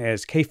known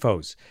as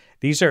CAFOs.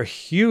 These are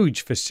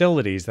huge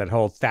facilities that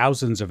hold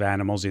thousands of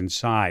animals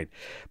inside.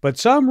 But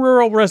some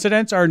rural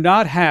residents are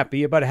not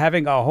happy about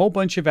having a whole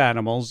bunch of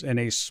animals in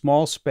a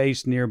small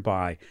space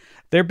nearby.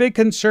 Their big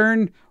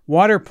concern,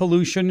 water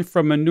pollution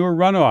from manure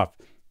runoff.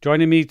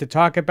 Joining me to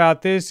talk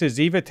about this is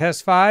Eva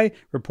Tesfaye,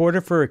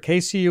 reporter for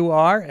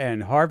KCUR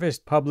and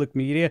Harvest Public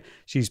Media.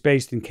 She's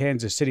based in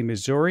Kansas City,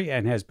 Missouri,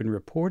 and has been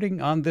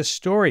reporting on this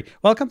story.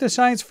 Welcome to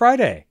Science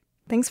Friday.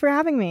 Thanks for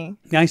having me.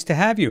 Nice to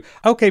have you.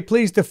 Okay,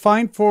 please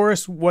define for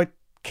us what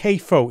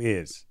CAFO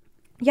is.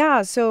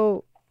 Yeah,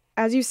 so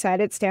as you said,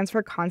 it stands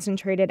for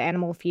Concentrated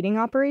Animal Feeding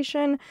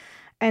Operation.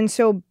 And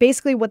so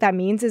basically what that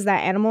means is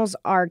that animals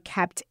are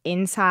kept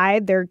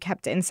inside. They're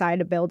kept inside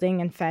a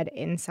building and fed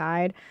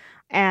inside.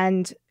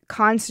 And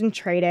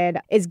concentrated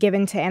is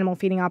given to animal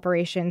feeding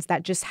operations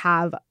that just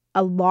have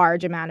a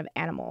large amount of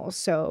animals.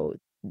 So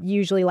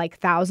usually like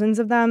thousands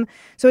of them.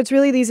 So it's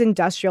really these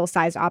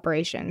industrial-sized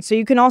operations. So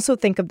you can also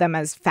think of them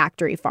as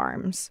factory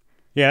farms.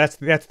 Yeah,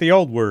 that's the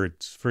old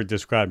words for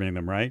describing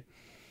them, right?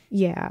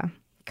 Yeah.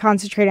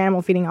 Concentrated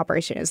animal feeding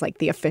operation is like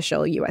the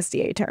official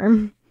USDA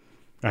term.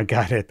 I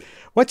got it.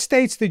 What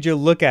states did you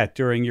look at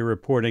during your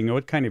reporting?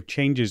 What kind of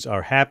changes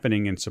are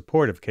happening in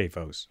support of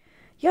CAFOs?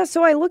 Yeah,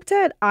 so I looked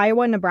at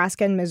Iowa,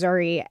 Nebraska, and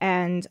Missouri,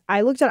 and I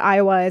looked at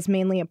Iowa as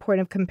mainly a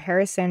point of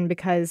comparison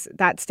because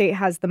that state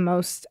has the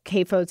most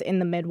CAFOs in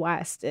the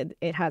Midwest.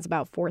 It has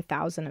about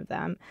 4,000 of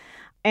them.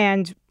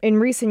 And in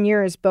recent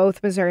years,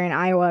 both Missouri and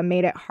Iowa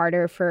made it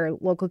harder for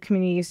local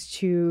communities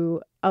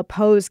to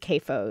oppose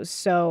CAFOs.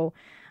 So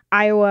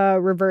Iowa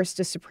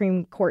reversed a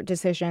Supreme Court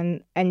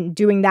decision, and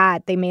doing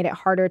that, they made it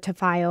harder to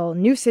file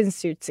nuisance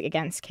suits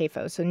against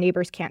CAFOs, so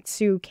neighbors can't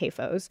sue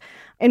CAFOs.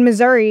 In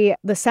Missouri,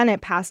 the Senate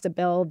passed a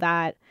bill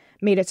that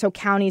made it so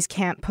counties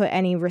can't put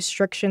any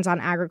restrictions on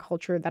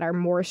agriculture that are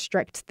more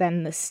strict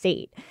than the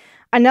state.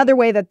 Another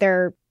way that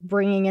they're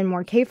bringing in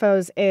more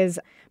CAFOs is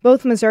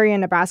both Missouri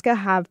and Nebraska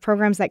have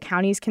programs that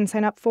counties can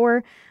sign up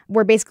for,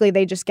 where basically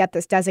they just get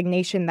this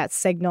designation that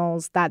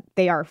signals that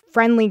they are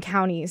friendly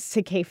counties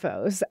to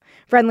CAFOs,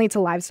 friendly to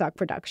livestock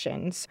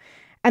productions.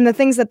 And the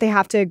things that they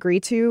have to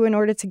agree to in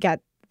order to get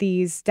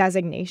these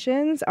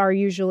designations are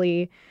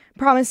usually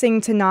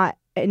promising to not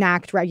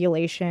enact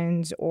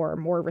regulations or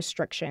more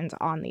restrictions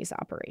on these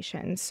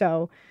operations.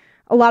 So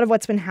a lot of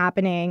what's been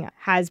happening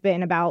has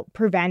been about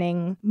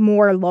preventing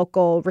more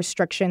local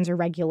restrictions or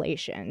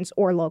regulations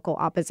or local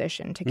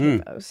opposition to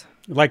CAFOs.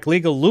 Like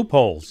legal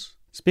loopholes.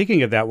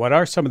 Speaking of that, what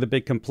are some of the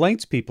big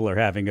complaints people are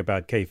having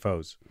about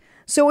CAFOs?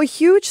 So a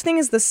huge thing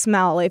is the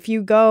smell. If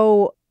you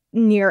go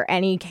near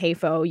any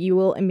CAFO, you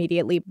will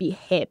immediately be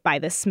hit by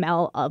the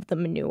smell of the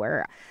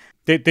manure.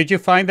 Did you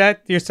find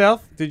that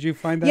yourself? Did you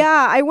find that?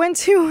 Yeah, I went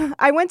to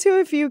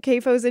a few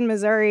CAFOs in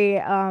Missouri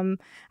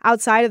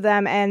outside of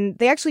them, and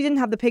they actually didn't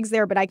have the pigs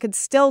there, but I could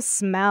still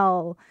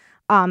smell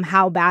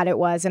how bad it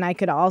was. And I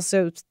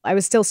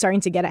was still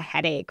starting to get a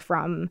headache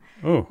from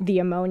the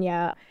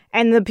ammonia.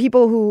 And the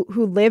people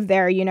who live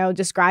there,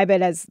 describe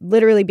it as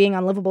literally being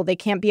unlivable. They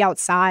can't be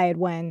outside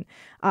when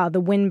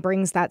the wind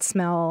brings that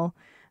smell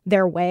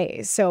their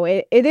way. So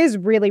it is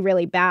really,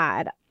 really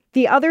bad.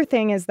 The other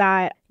thing is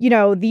that,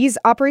 these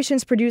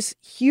operations produce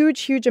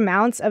huge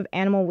amounts of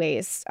animal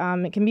waste.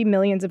 It can be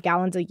millions of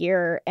gallons a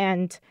year.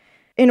 And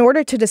in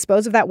order to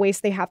dispose of that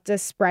waste, they have to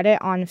spread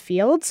it on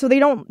fields. So they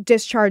don't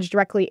discharge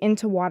directly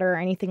into water or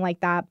anything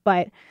like that.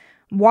 But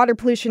water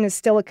pollution is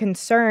still a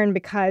concern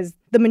because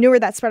the manure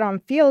that's spread on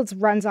fields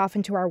runs off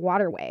into our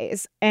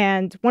waterways.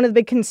 And one of the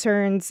big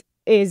concerns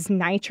is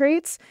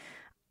nitrates.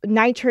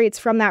 Nitrates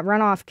from that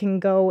runoff can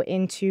go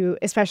into,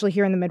 especially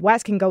here in the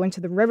Midwest, can go into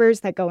the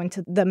rivers that go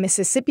into the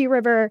Mississippi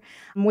River,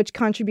 which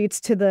contributes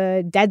to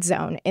the dead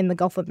zone in the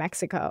Gulf of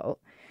Mexico.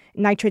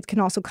 Nitrates can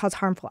also cause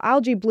harmful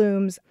algae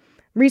blooms.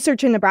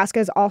 Research in Nebraska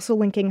is also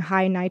linking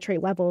high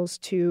nitrate levels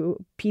to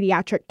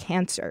pediatric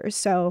cancer.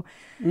 So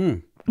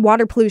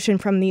water pollution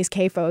from these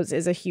CAFOs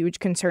is a huge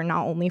concern,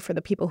 not only for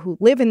the people who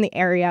live in the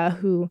area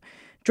who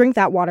drink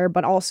that water,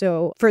 but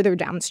also further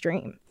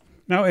downstream.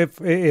 Now,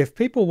 if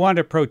people want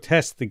to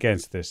protest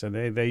against this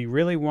and they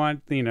really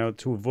want,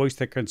 to voice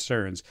their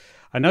concerns,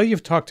 I know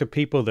you've talked to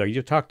people there.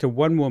 You talked to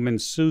one woman,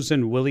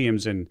 Susan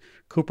Williams, in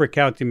Cooper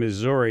County,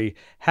 Missouri.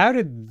 How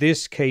did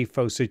this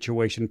CAFO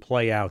situation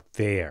play out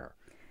there?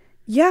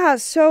 Yeah,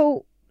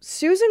 so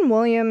Susan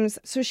Williams,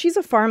 she's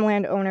a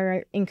farmland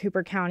owner in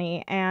Cooper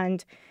County,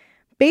 and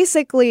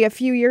basically, a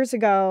few years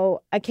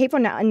ago, a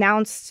CAFO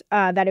announced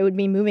that it would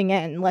be moving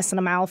in less than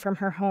a mile from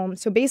her home.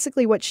 So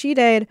basically what she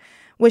did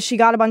was she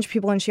got a bunch of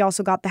people, and she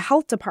also got the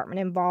health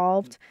department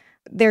involved.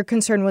 Their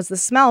concern was the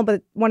smell,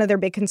 but one of their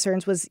big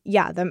concerns was,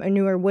 the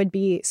manure would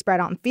be spread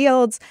on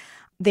fields.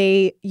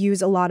 They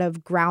use a lot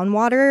of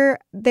groundwater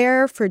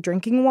there for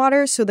drinking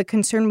water. So the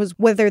concern was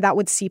whether that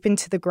would seep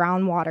into the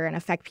groundwater and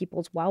affect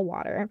people's well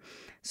water.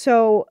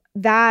 So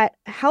that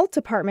health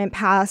department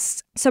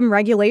passed some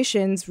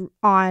regulations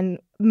on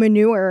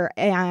manure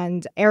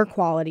and air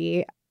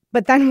quality.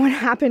 But then what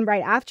happened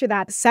right after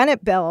that,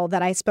 Senate bill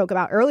that I spoke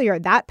about earlier,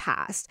 that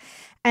passed.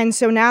 And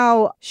so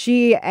now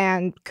she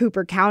and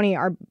Cooper County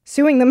are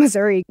suing the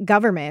Missouri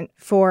government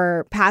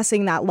for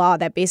passing that law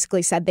that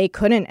basically said they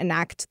couldn't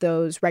enact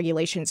those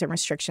regulations and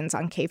restrictions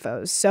on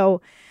CAFOs.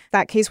 So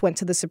that case went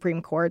to the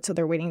Supreme Court, so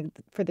they're waiting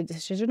for the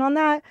decision on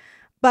that.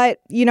 But,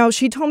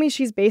 she told me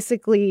she's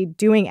basically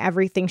doing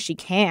everything she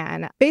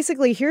can.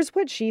 Basically, here's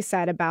what she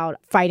said about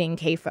fighting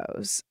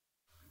CAFOs.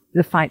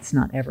 The fight's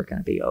not ever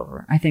going to be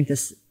over. I think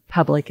this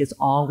public is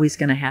always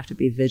going to have to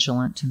be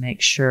vigilant to make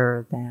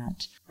sure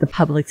that the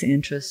public's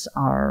interests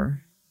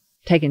are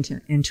taken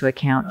into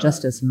account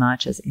just as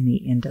much as any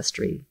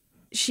industry.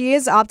 She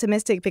is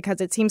optimistic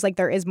because it seems like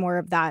there is more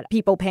of that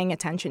people paying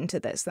attention to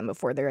this than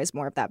before. There is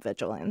more of that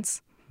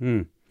vigilance.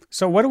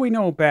 So what do we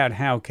know about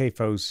how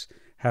CAFOs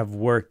have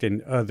worked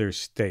in other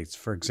states,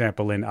 for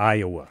example, in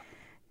Iowa?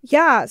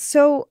 Yeah,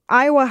 so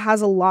Iowa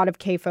has a lot of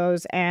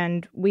CAFOs,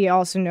 and we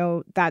also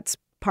know that's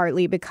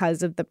partly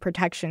because of the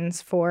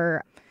protections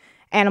for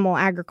animal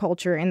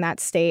agriculture in that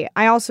state.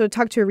 I also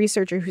talked to a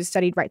researcher who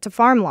studied right to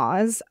farm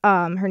laws.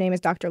 Her name is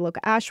Dr. Loka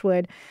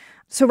Ashwood.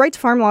 So right to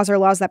farm laws are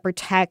laws that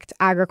protect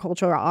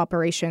agricultural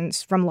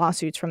operations from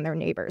lawsuits from their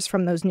neighbors,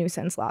 from those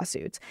nuisance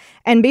lawsuits.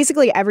 And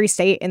basically every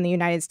state in the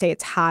United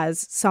States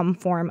has some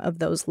form of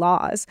those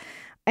laws.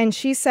 And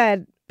she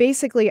said,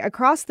 basically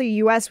across the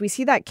U.S., we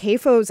see that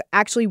CAFOs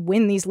actually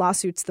win these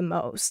lawsuits the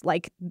most.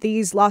 Like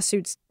these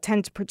lawsuits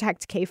tend to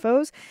protect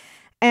CAFOs.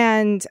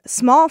 And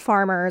small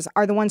farmers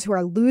are the ones who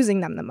are losing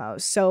them the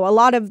most. So a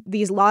lot of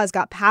these laws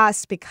got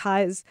passed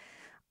because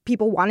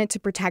people wanted to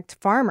protect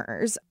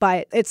farmers,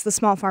 but it's the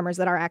small farmers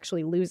that are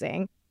actually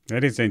losing.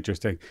 That is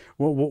interesting.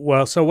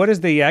 Well, so what is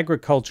the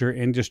agriculture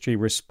industry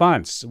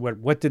response?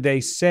 What did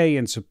they say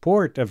in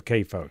support of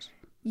CAFOs?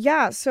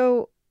 Yeah,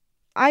 so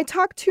I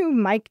talked to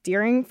Mike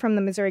Deering from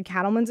the Missouri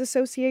Cattlemen's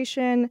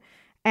Association,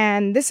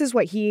 and this is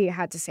what he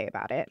had to say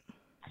about it.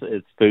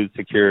 It's food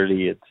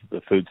security, it's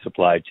the food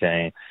supply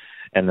chain,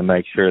 and to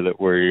make sure that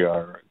we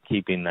are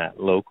keeping that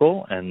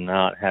local and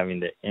not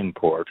having to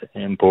import.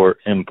 And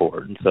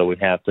so we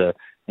have to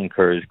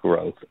encourage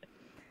growth.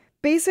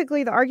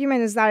 Basically, the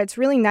argument is that it's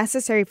really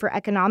necessary for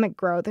economic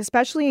growth,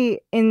 especially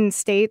in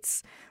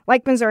states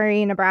like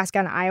Missouri, Nebraska,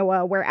 and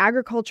Iowa, where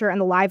agriculture and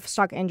the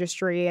livestock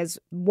industry is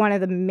one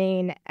of the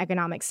main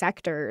economic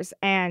sectors.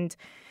 And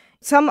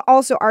some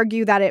also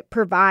argue that it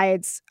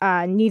provides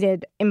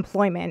needed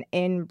employment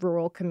in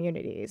rural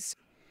communities.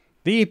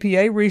 The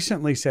EPA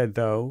recently said,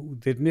 though,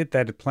 didn't it,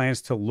 that it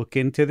plans to look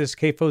into this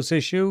CAFOs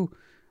issue?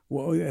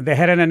 Well, they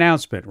had an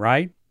announcement,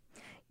 right?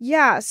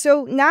 Yeah,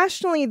 so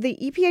nationally, the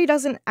EPA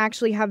doesn't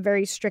actually have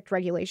very strict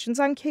regulations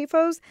on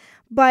CAFOs,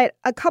 but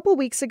a couple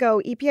weeks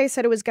ago, EPA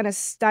said it was going to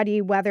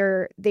study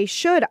whether they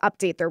should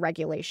update their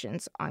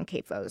regulations on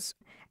CAFOs.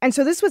 And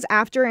so this was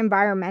after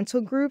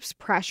environmental groups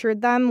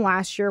pressured them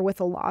last year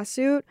with a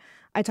lawsuit.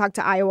 I talked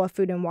to Iowa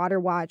Food and Water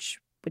Watch,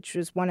 which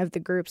was one of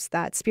the groups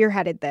that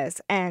spearheaded this,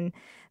 and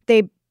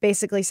they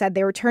basically said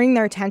they were turning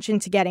their attention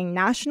to getting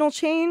national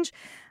change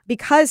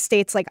because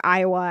states like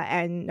Iowa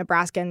and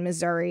Nebraska and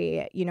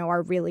Missouri,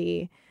 are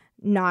really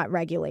not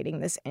regulating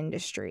this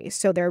industry.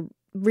 So they're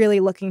really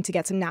looking to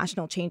get some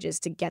national changes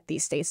to get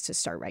these states to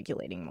start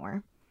regulating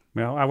more.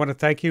 Well, I want to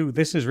thank you.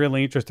 This is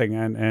really interesting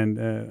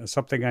and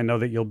something I know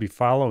that you'll be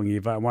following,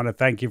 Eva. I want to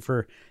thank you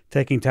for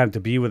taking time to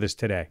be with us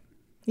today.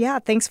 Yeah,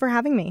 thanks for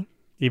having me.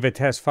 Eva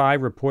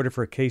Tesfaye, reporter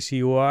for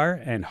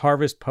KCUR and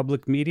Harvest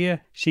Public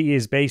Media. She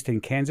is based in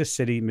Kansas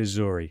City,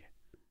 Missouri.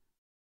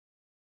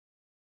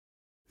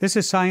 This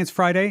is Science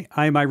Friday.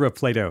 I'm Ira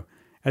Flato.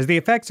 As the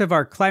effects of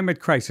our climate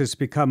crisis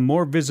become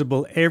more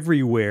visible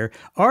everywhere,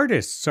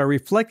 artists are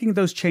reflecting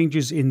those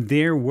changes in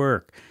their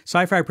work.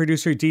 Sci-Fi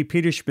producer Dee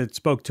Peterschmidt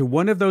spoke to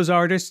one of those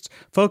artists,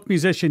 folk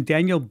musician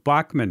Daniel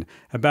Bachman,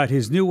 about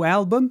his new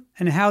album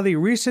and how the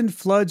recent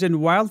floods and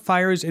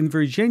wildfires in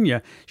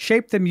Virginia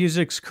shaped the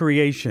music's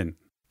creation.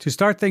 To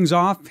start things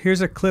off,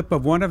 here's a clip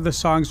of one of the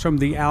songs from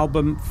the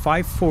album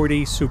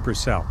 540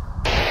 Supercell.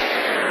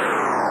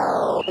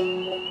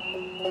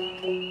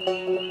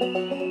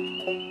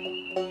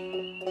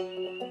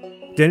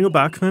 Daniel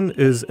Bachman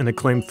is an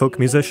acclaimed folk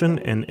musician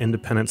and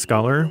independent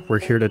scholar. We're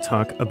here to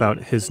talk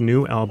about his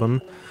new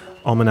album,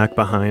 Almanac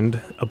Behind,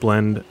 a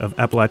blend of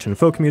Appalachian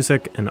folk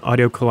music and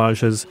audio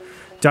collages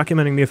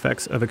documenting the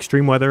effects of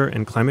extreme weather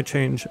and climate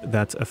change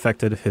that's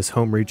affected his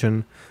home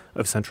region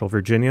of Central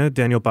Virginia.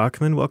 Daniel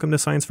Bachman, welcome to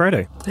Science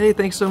Friday. Hey,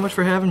 thanks so much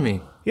for having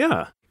me.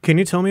 Yeah. Can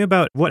you tell me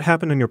about what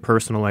happened in your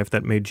personal life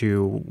that made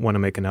you want to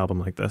make an album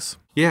like this?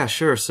 Yeah,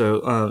 sure.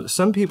 So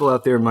some people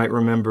out there might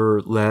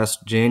remember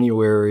last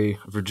January,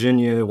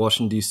 Virginia,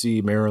 Washington,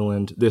 D.C.,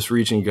 Maryland, this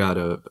region got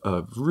a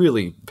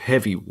really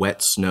heavy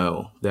wet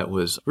snow that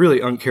was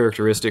really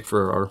uncharacteristic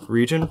for our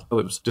region. It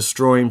was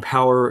destroying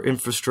power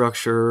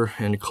infrastructure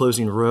and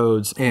closing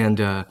roads,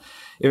 and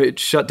it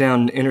shut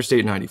down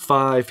Interstate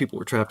 95. People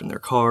were trapped in their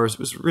cars. It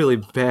was really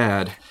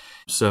bad.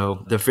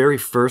 So the very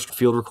first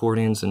field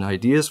recordings and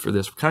ideas for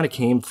this kind of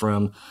came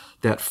from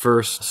that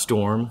first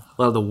storm,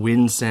 a lot of the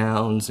wind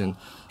sounds and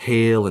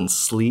hail and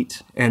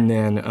sleet, and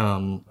then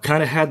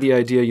kind of had the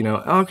idea,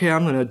 okay,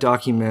 I'm going to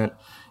document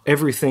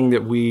everything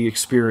that we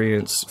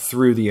experience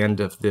through the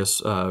end of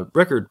this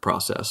record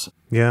process.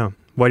 Yeah.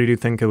 Why did you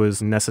think it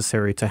was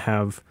necessary to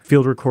have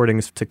field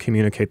recordings to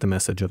communicate the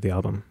message of the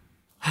album?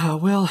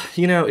 Well,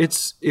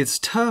 it's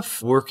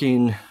tough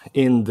working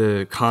in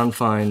the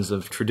confines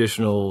of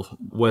traditional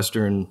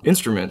Western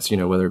instruments,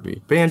 whether it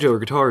be banjo or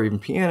guitar or even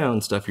piano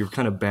and stuff. You're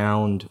kind of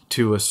bound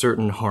to a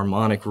certain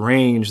harmonic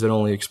range that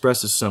only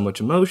expresses so much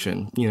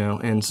emotion,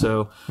 and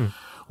so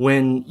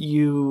when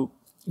you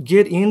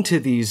get into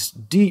these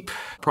deep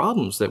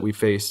problems that we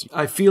face,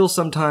 I feel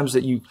sometimes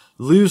that you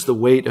lose the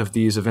weight of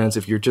these events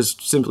if you're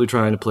just simply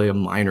trying to play a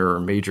minor or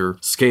major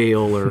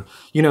scale or,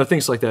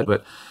 things like that.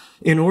 But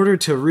in order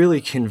to really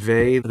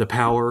convey the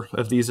power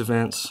of these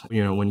events,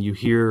 when you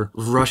hear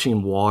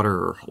rushing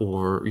water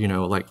or,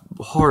 like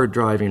hard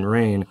driving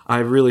rain, I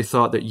really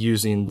thought that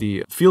using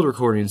the field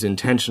recordings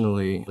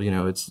intentionally,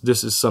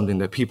 this is something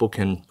that people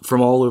can,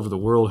 from all over the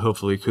world,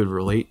 hopefully could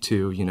relate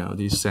to.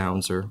 These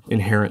sounds are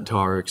inherent to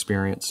our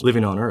experience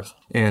living on Earth.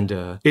 And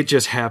it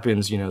just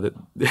happens, that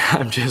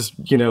I'm just,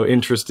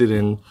 interested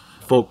in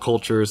folk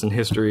cultures and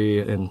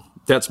history, and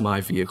that's my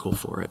vehicle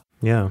for it.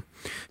 Yeah.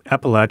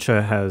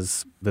 Appalachia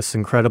has this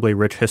incredibly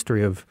rich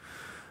history of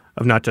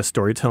not just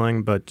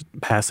storytelling, but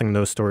passing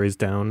those stories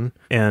down.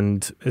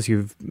 And as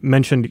you've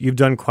mentioned, you've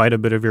done quite a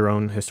bit of your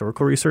own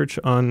historical research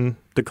on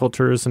the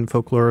cultures and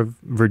folklore of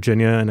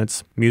Virginia and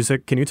its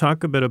music. Can you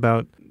talk a bit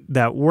about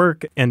that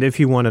work and if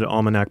you wanted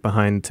Almanac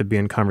Behind to be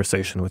in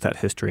conversation with that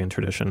history and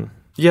tradition?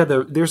 Yeah,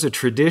 there's a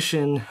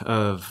tradition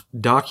of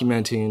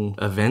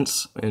documenting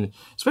events, and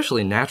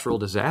especially natural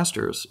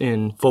disasters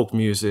in folk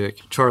music.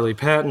 Charlie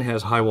Patton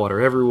has High Water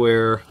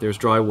Everywhere. There's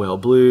Dry Well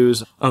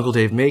Blues. Uncle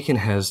Dave Macon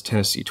has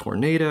Tennessee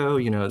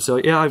Tornado. So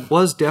yeah, I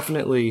was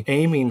definitely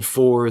aiming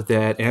for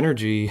that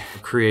energy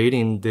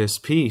creating this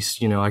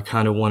piece. I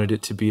kind of wanted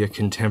it to be a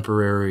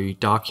contemporary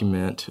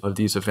document of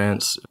these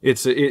events.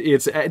 It's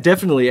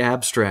definitely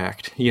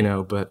abstract,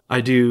 but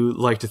I do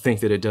like to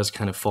think that it does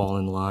kind of fall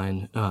in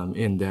line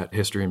in that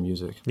history and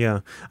music.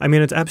 Yeah. I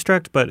mean, it's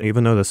abstract, but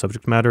even though the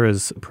subject matter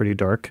is pretty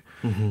dark,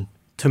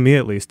 to me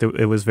at least,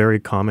 it was very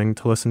calming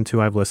to listen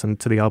to. I've listened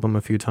to the album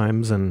a few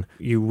times, and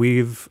you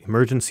weave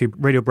emergency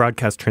radio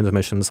broadcast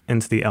transmissions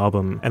into the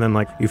album, and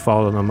then you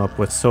follow them up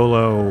with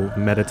solo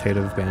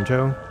meditative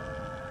banjo.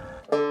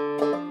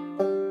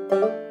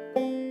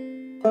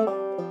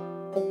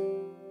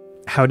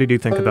 How did you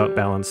think about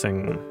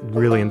balancing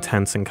really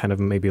intense and kind of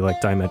maybe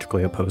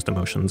diametrically opposed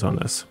emotions on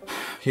this?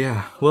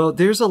 Yeah, well,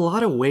 there's a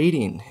lot of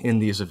waiting in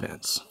these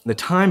events. The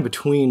time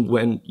between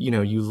when,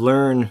 you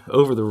learn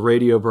over the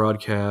radio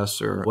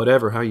broadcasts or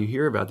whatever, how you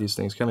hear about these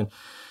things coming,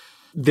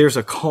 there's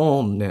a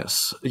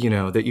calmness,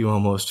 that you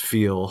almost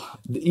feel.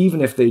 Even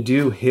if they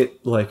do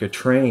hit like a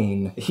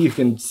train, you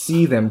can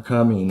see them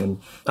coming. And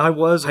I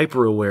was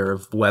hyper aware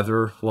of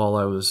weather while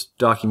I was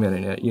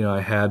documenting it.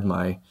 I had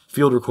my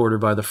field recorder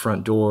by the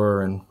front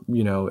door, and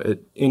at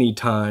any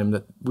time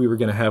that we were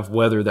going to have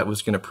weather that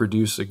was going to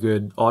produce a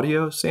good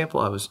audio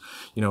sample, I was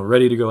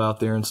ready to go out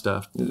there and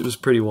stuff. It was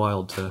pretty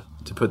wild to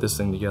put this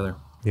thing together.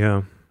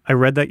 Yeah. I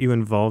read that you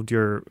involved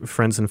your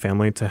friends and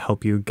family to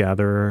help you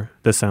gather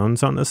the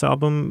sounds on this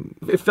album.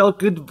 It felt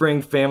good to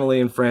bring family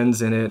and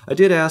friends in it. I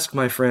did ask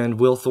my friend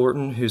Will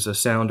Thornton, who's a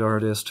sound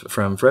artist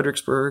from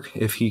Fredericksburg,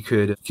 if he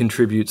could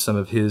contribute some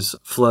of his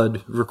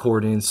flood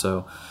recordings.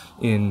 So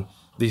in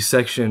the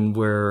section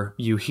where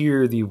you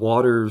hear the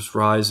waters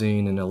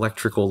rising and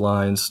electrical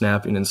lines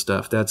snapping and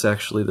stuff, that's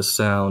actually the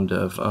sound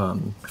of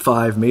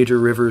 5 major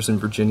rivers in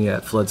Virginia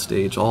at flood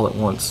stage all at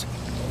once.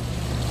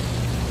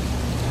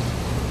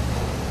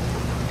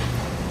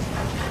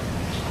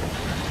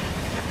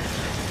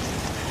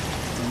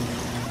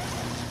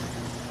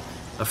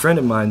 A friend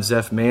of mine,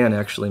 Zeph Mann,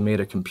 actually made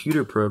a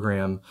computer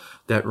program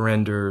that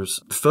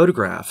renders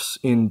photographs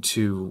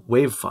into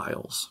wave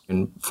files.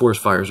 And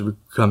forest fires are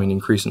becoming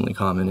increasingly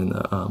common in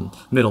the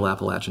middle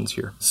Appalachians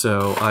here.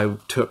 So I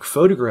took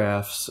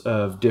photographs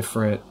of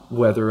different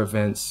weather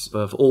events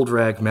of Old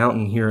Rag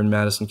Mountain here in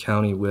Madison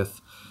County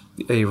with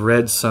a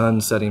red sun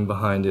setting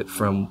behind it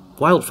from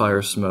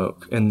wildfire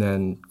smoke, and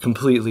then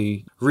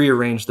completely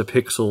rearrange the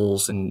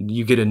pixels and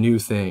you get a new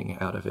thing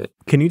out of it.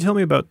 Can you tell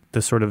me about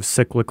the sort of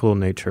cyclical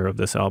nature of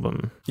this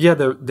album? Yeah,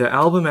 the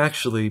album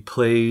actually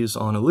plays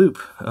on a loop.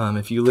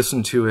 If you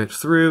listen to it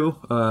through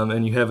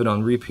and you have it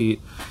on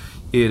repeat,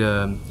 it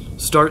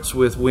starts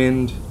with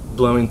wind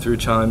blowing through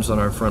chimes on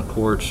our front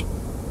porch.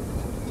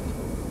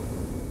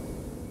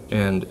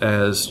 And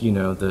as, you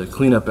know, the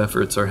cleanup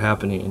efforts are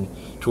happening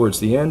towards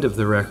the end of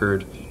the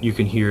record, you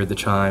can hear the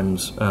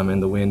chimes and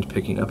the wind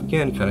picking up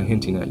again, kind of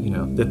hinting at, you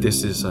know, that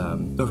this is a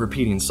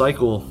repeating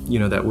cycle, you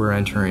know, that we're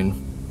entering.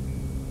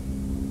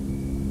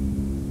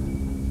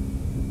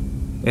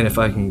 And if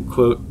I can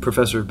quote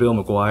Professor Bill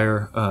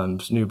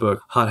McGuire's new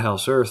book, Hot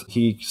House Earth,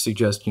 he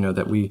suggests, you know,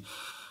 that we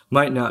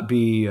might not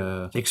be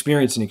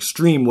experiencing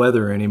extreme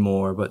weather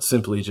anymore, but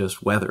simply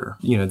just weather.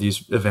 You know,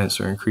 these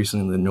events are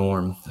increasingly the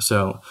norm.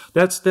 So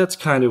that's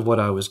kind of what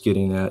I was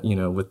getting at, you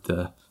know, with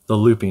the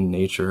looping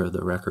nature of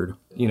the record.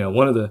 You know,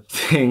 one of the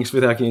things,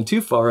 without getting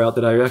too far out,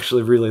 that I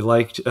actually really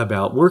liked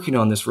about working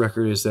on this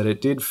record is that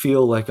it did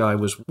feel like I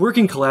was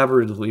working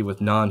collaboratively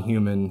with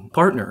non-human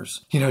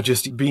partners. You know,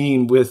 just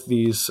being with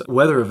these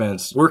weather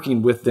events,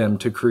 working with them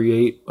to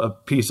create a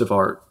piece of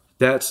art.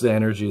 That's the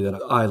energy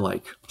that I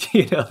like,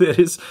 you know,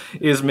 that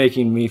is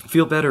making me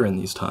feel better in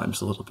these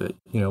times a little bit,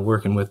 you know,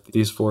 working with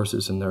these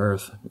forces in the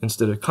earth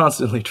instead of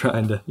constantly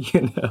trying to,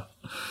 you know,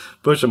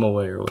 push them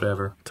away or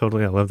whatever.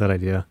 Totally. I love that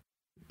idea.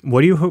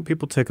 What do you hope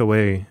people take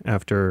away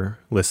after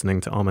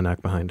listening to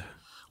Almanac Behind?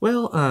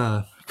 Well,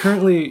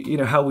 currently, you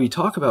know, how we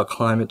talk about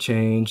climate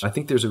change, I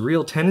think there's a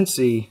real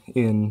tendency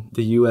in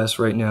the U.S.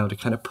 right now to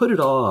kind of put it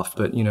off.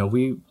 But, you know,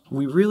 we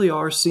really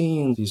are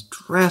seeing these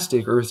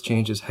drastic earth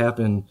changes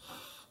happen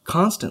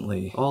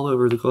constantly all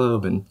over the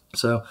globe. And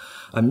so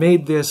I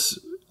made this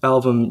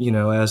album, you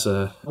know, as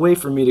a way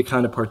for me to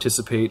kind of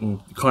participate in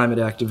climate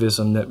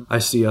activism that I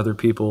see other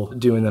people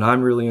doing that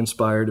I'm really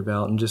inspired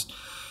about, and just,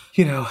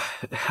 you know,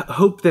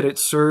 hope that it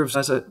serves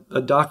as a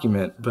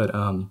document. But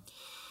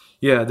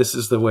yeah, this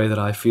is the way that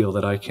I feel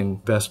that I can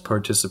best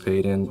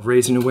participate in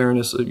raising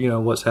awareness of, you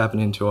know, what's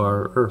happening to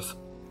our earth.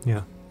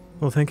 Yeah.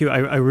 Well, thank you.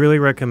 I really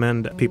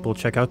recommend people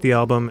check out the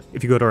album.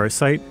 If you go to our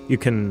site, you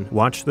can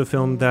watch the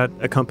film that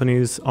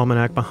accompanies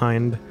Almanac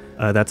Behind.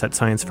 That's at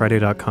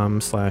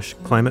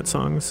sciencefriday.com/climate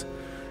songs.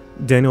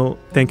 Daniel,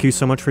 thank you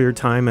so much for your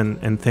time,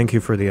 and thank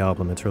you for the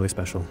album. It's really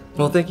special.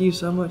 Well, thank you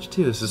so much,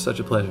 too. This is such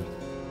a pleasure.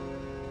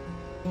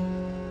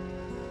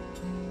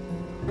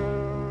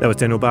 That was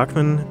Daniel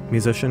Bachman,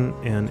 musician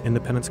and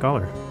independent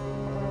scholar.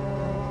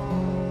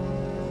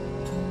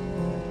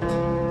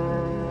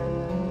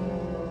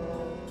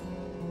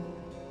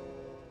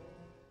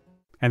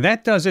 And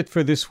that does it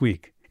for this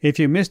week. If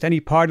you missed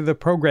any part of the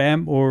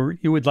program or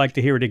you would like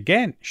to hear it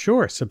again,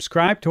 sure,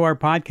 subscribe to our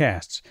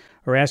podcasts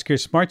or ask your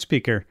smart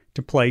speaker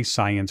to play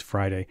Science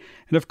Friday.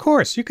 And of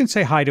course, you can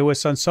say hi to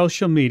us on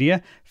social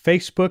media,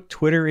 Facebook,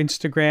 Twitter,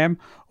 Instagram,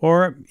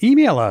 or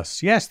email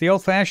us. Yes, the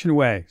old-fashioned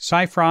way,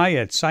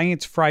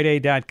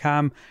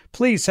 scifri@sciencefriday.com.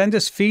 Please send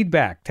us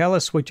feedback. Tell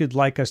us what you'd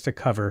like us to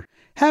cover.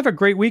 Have a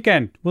great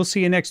weekend. We'll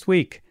see you next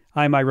week.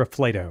 I'm Ira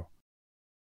Flato.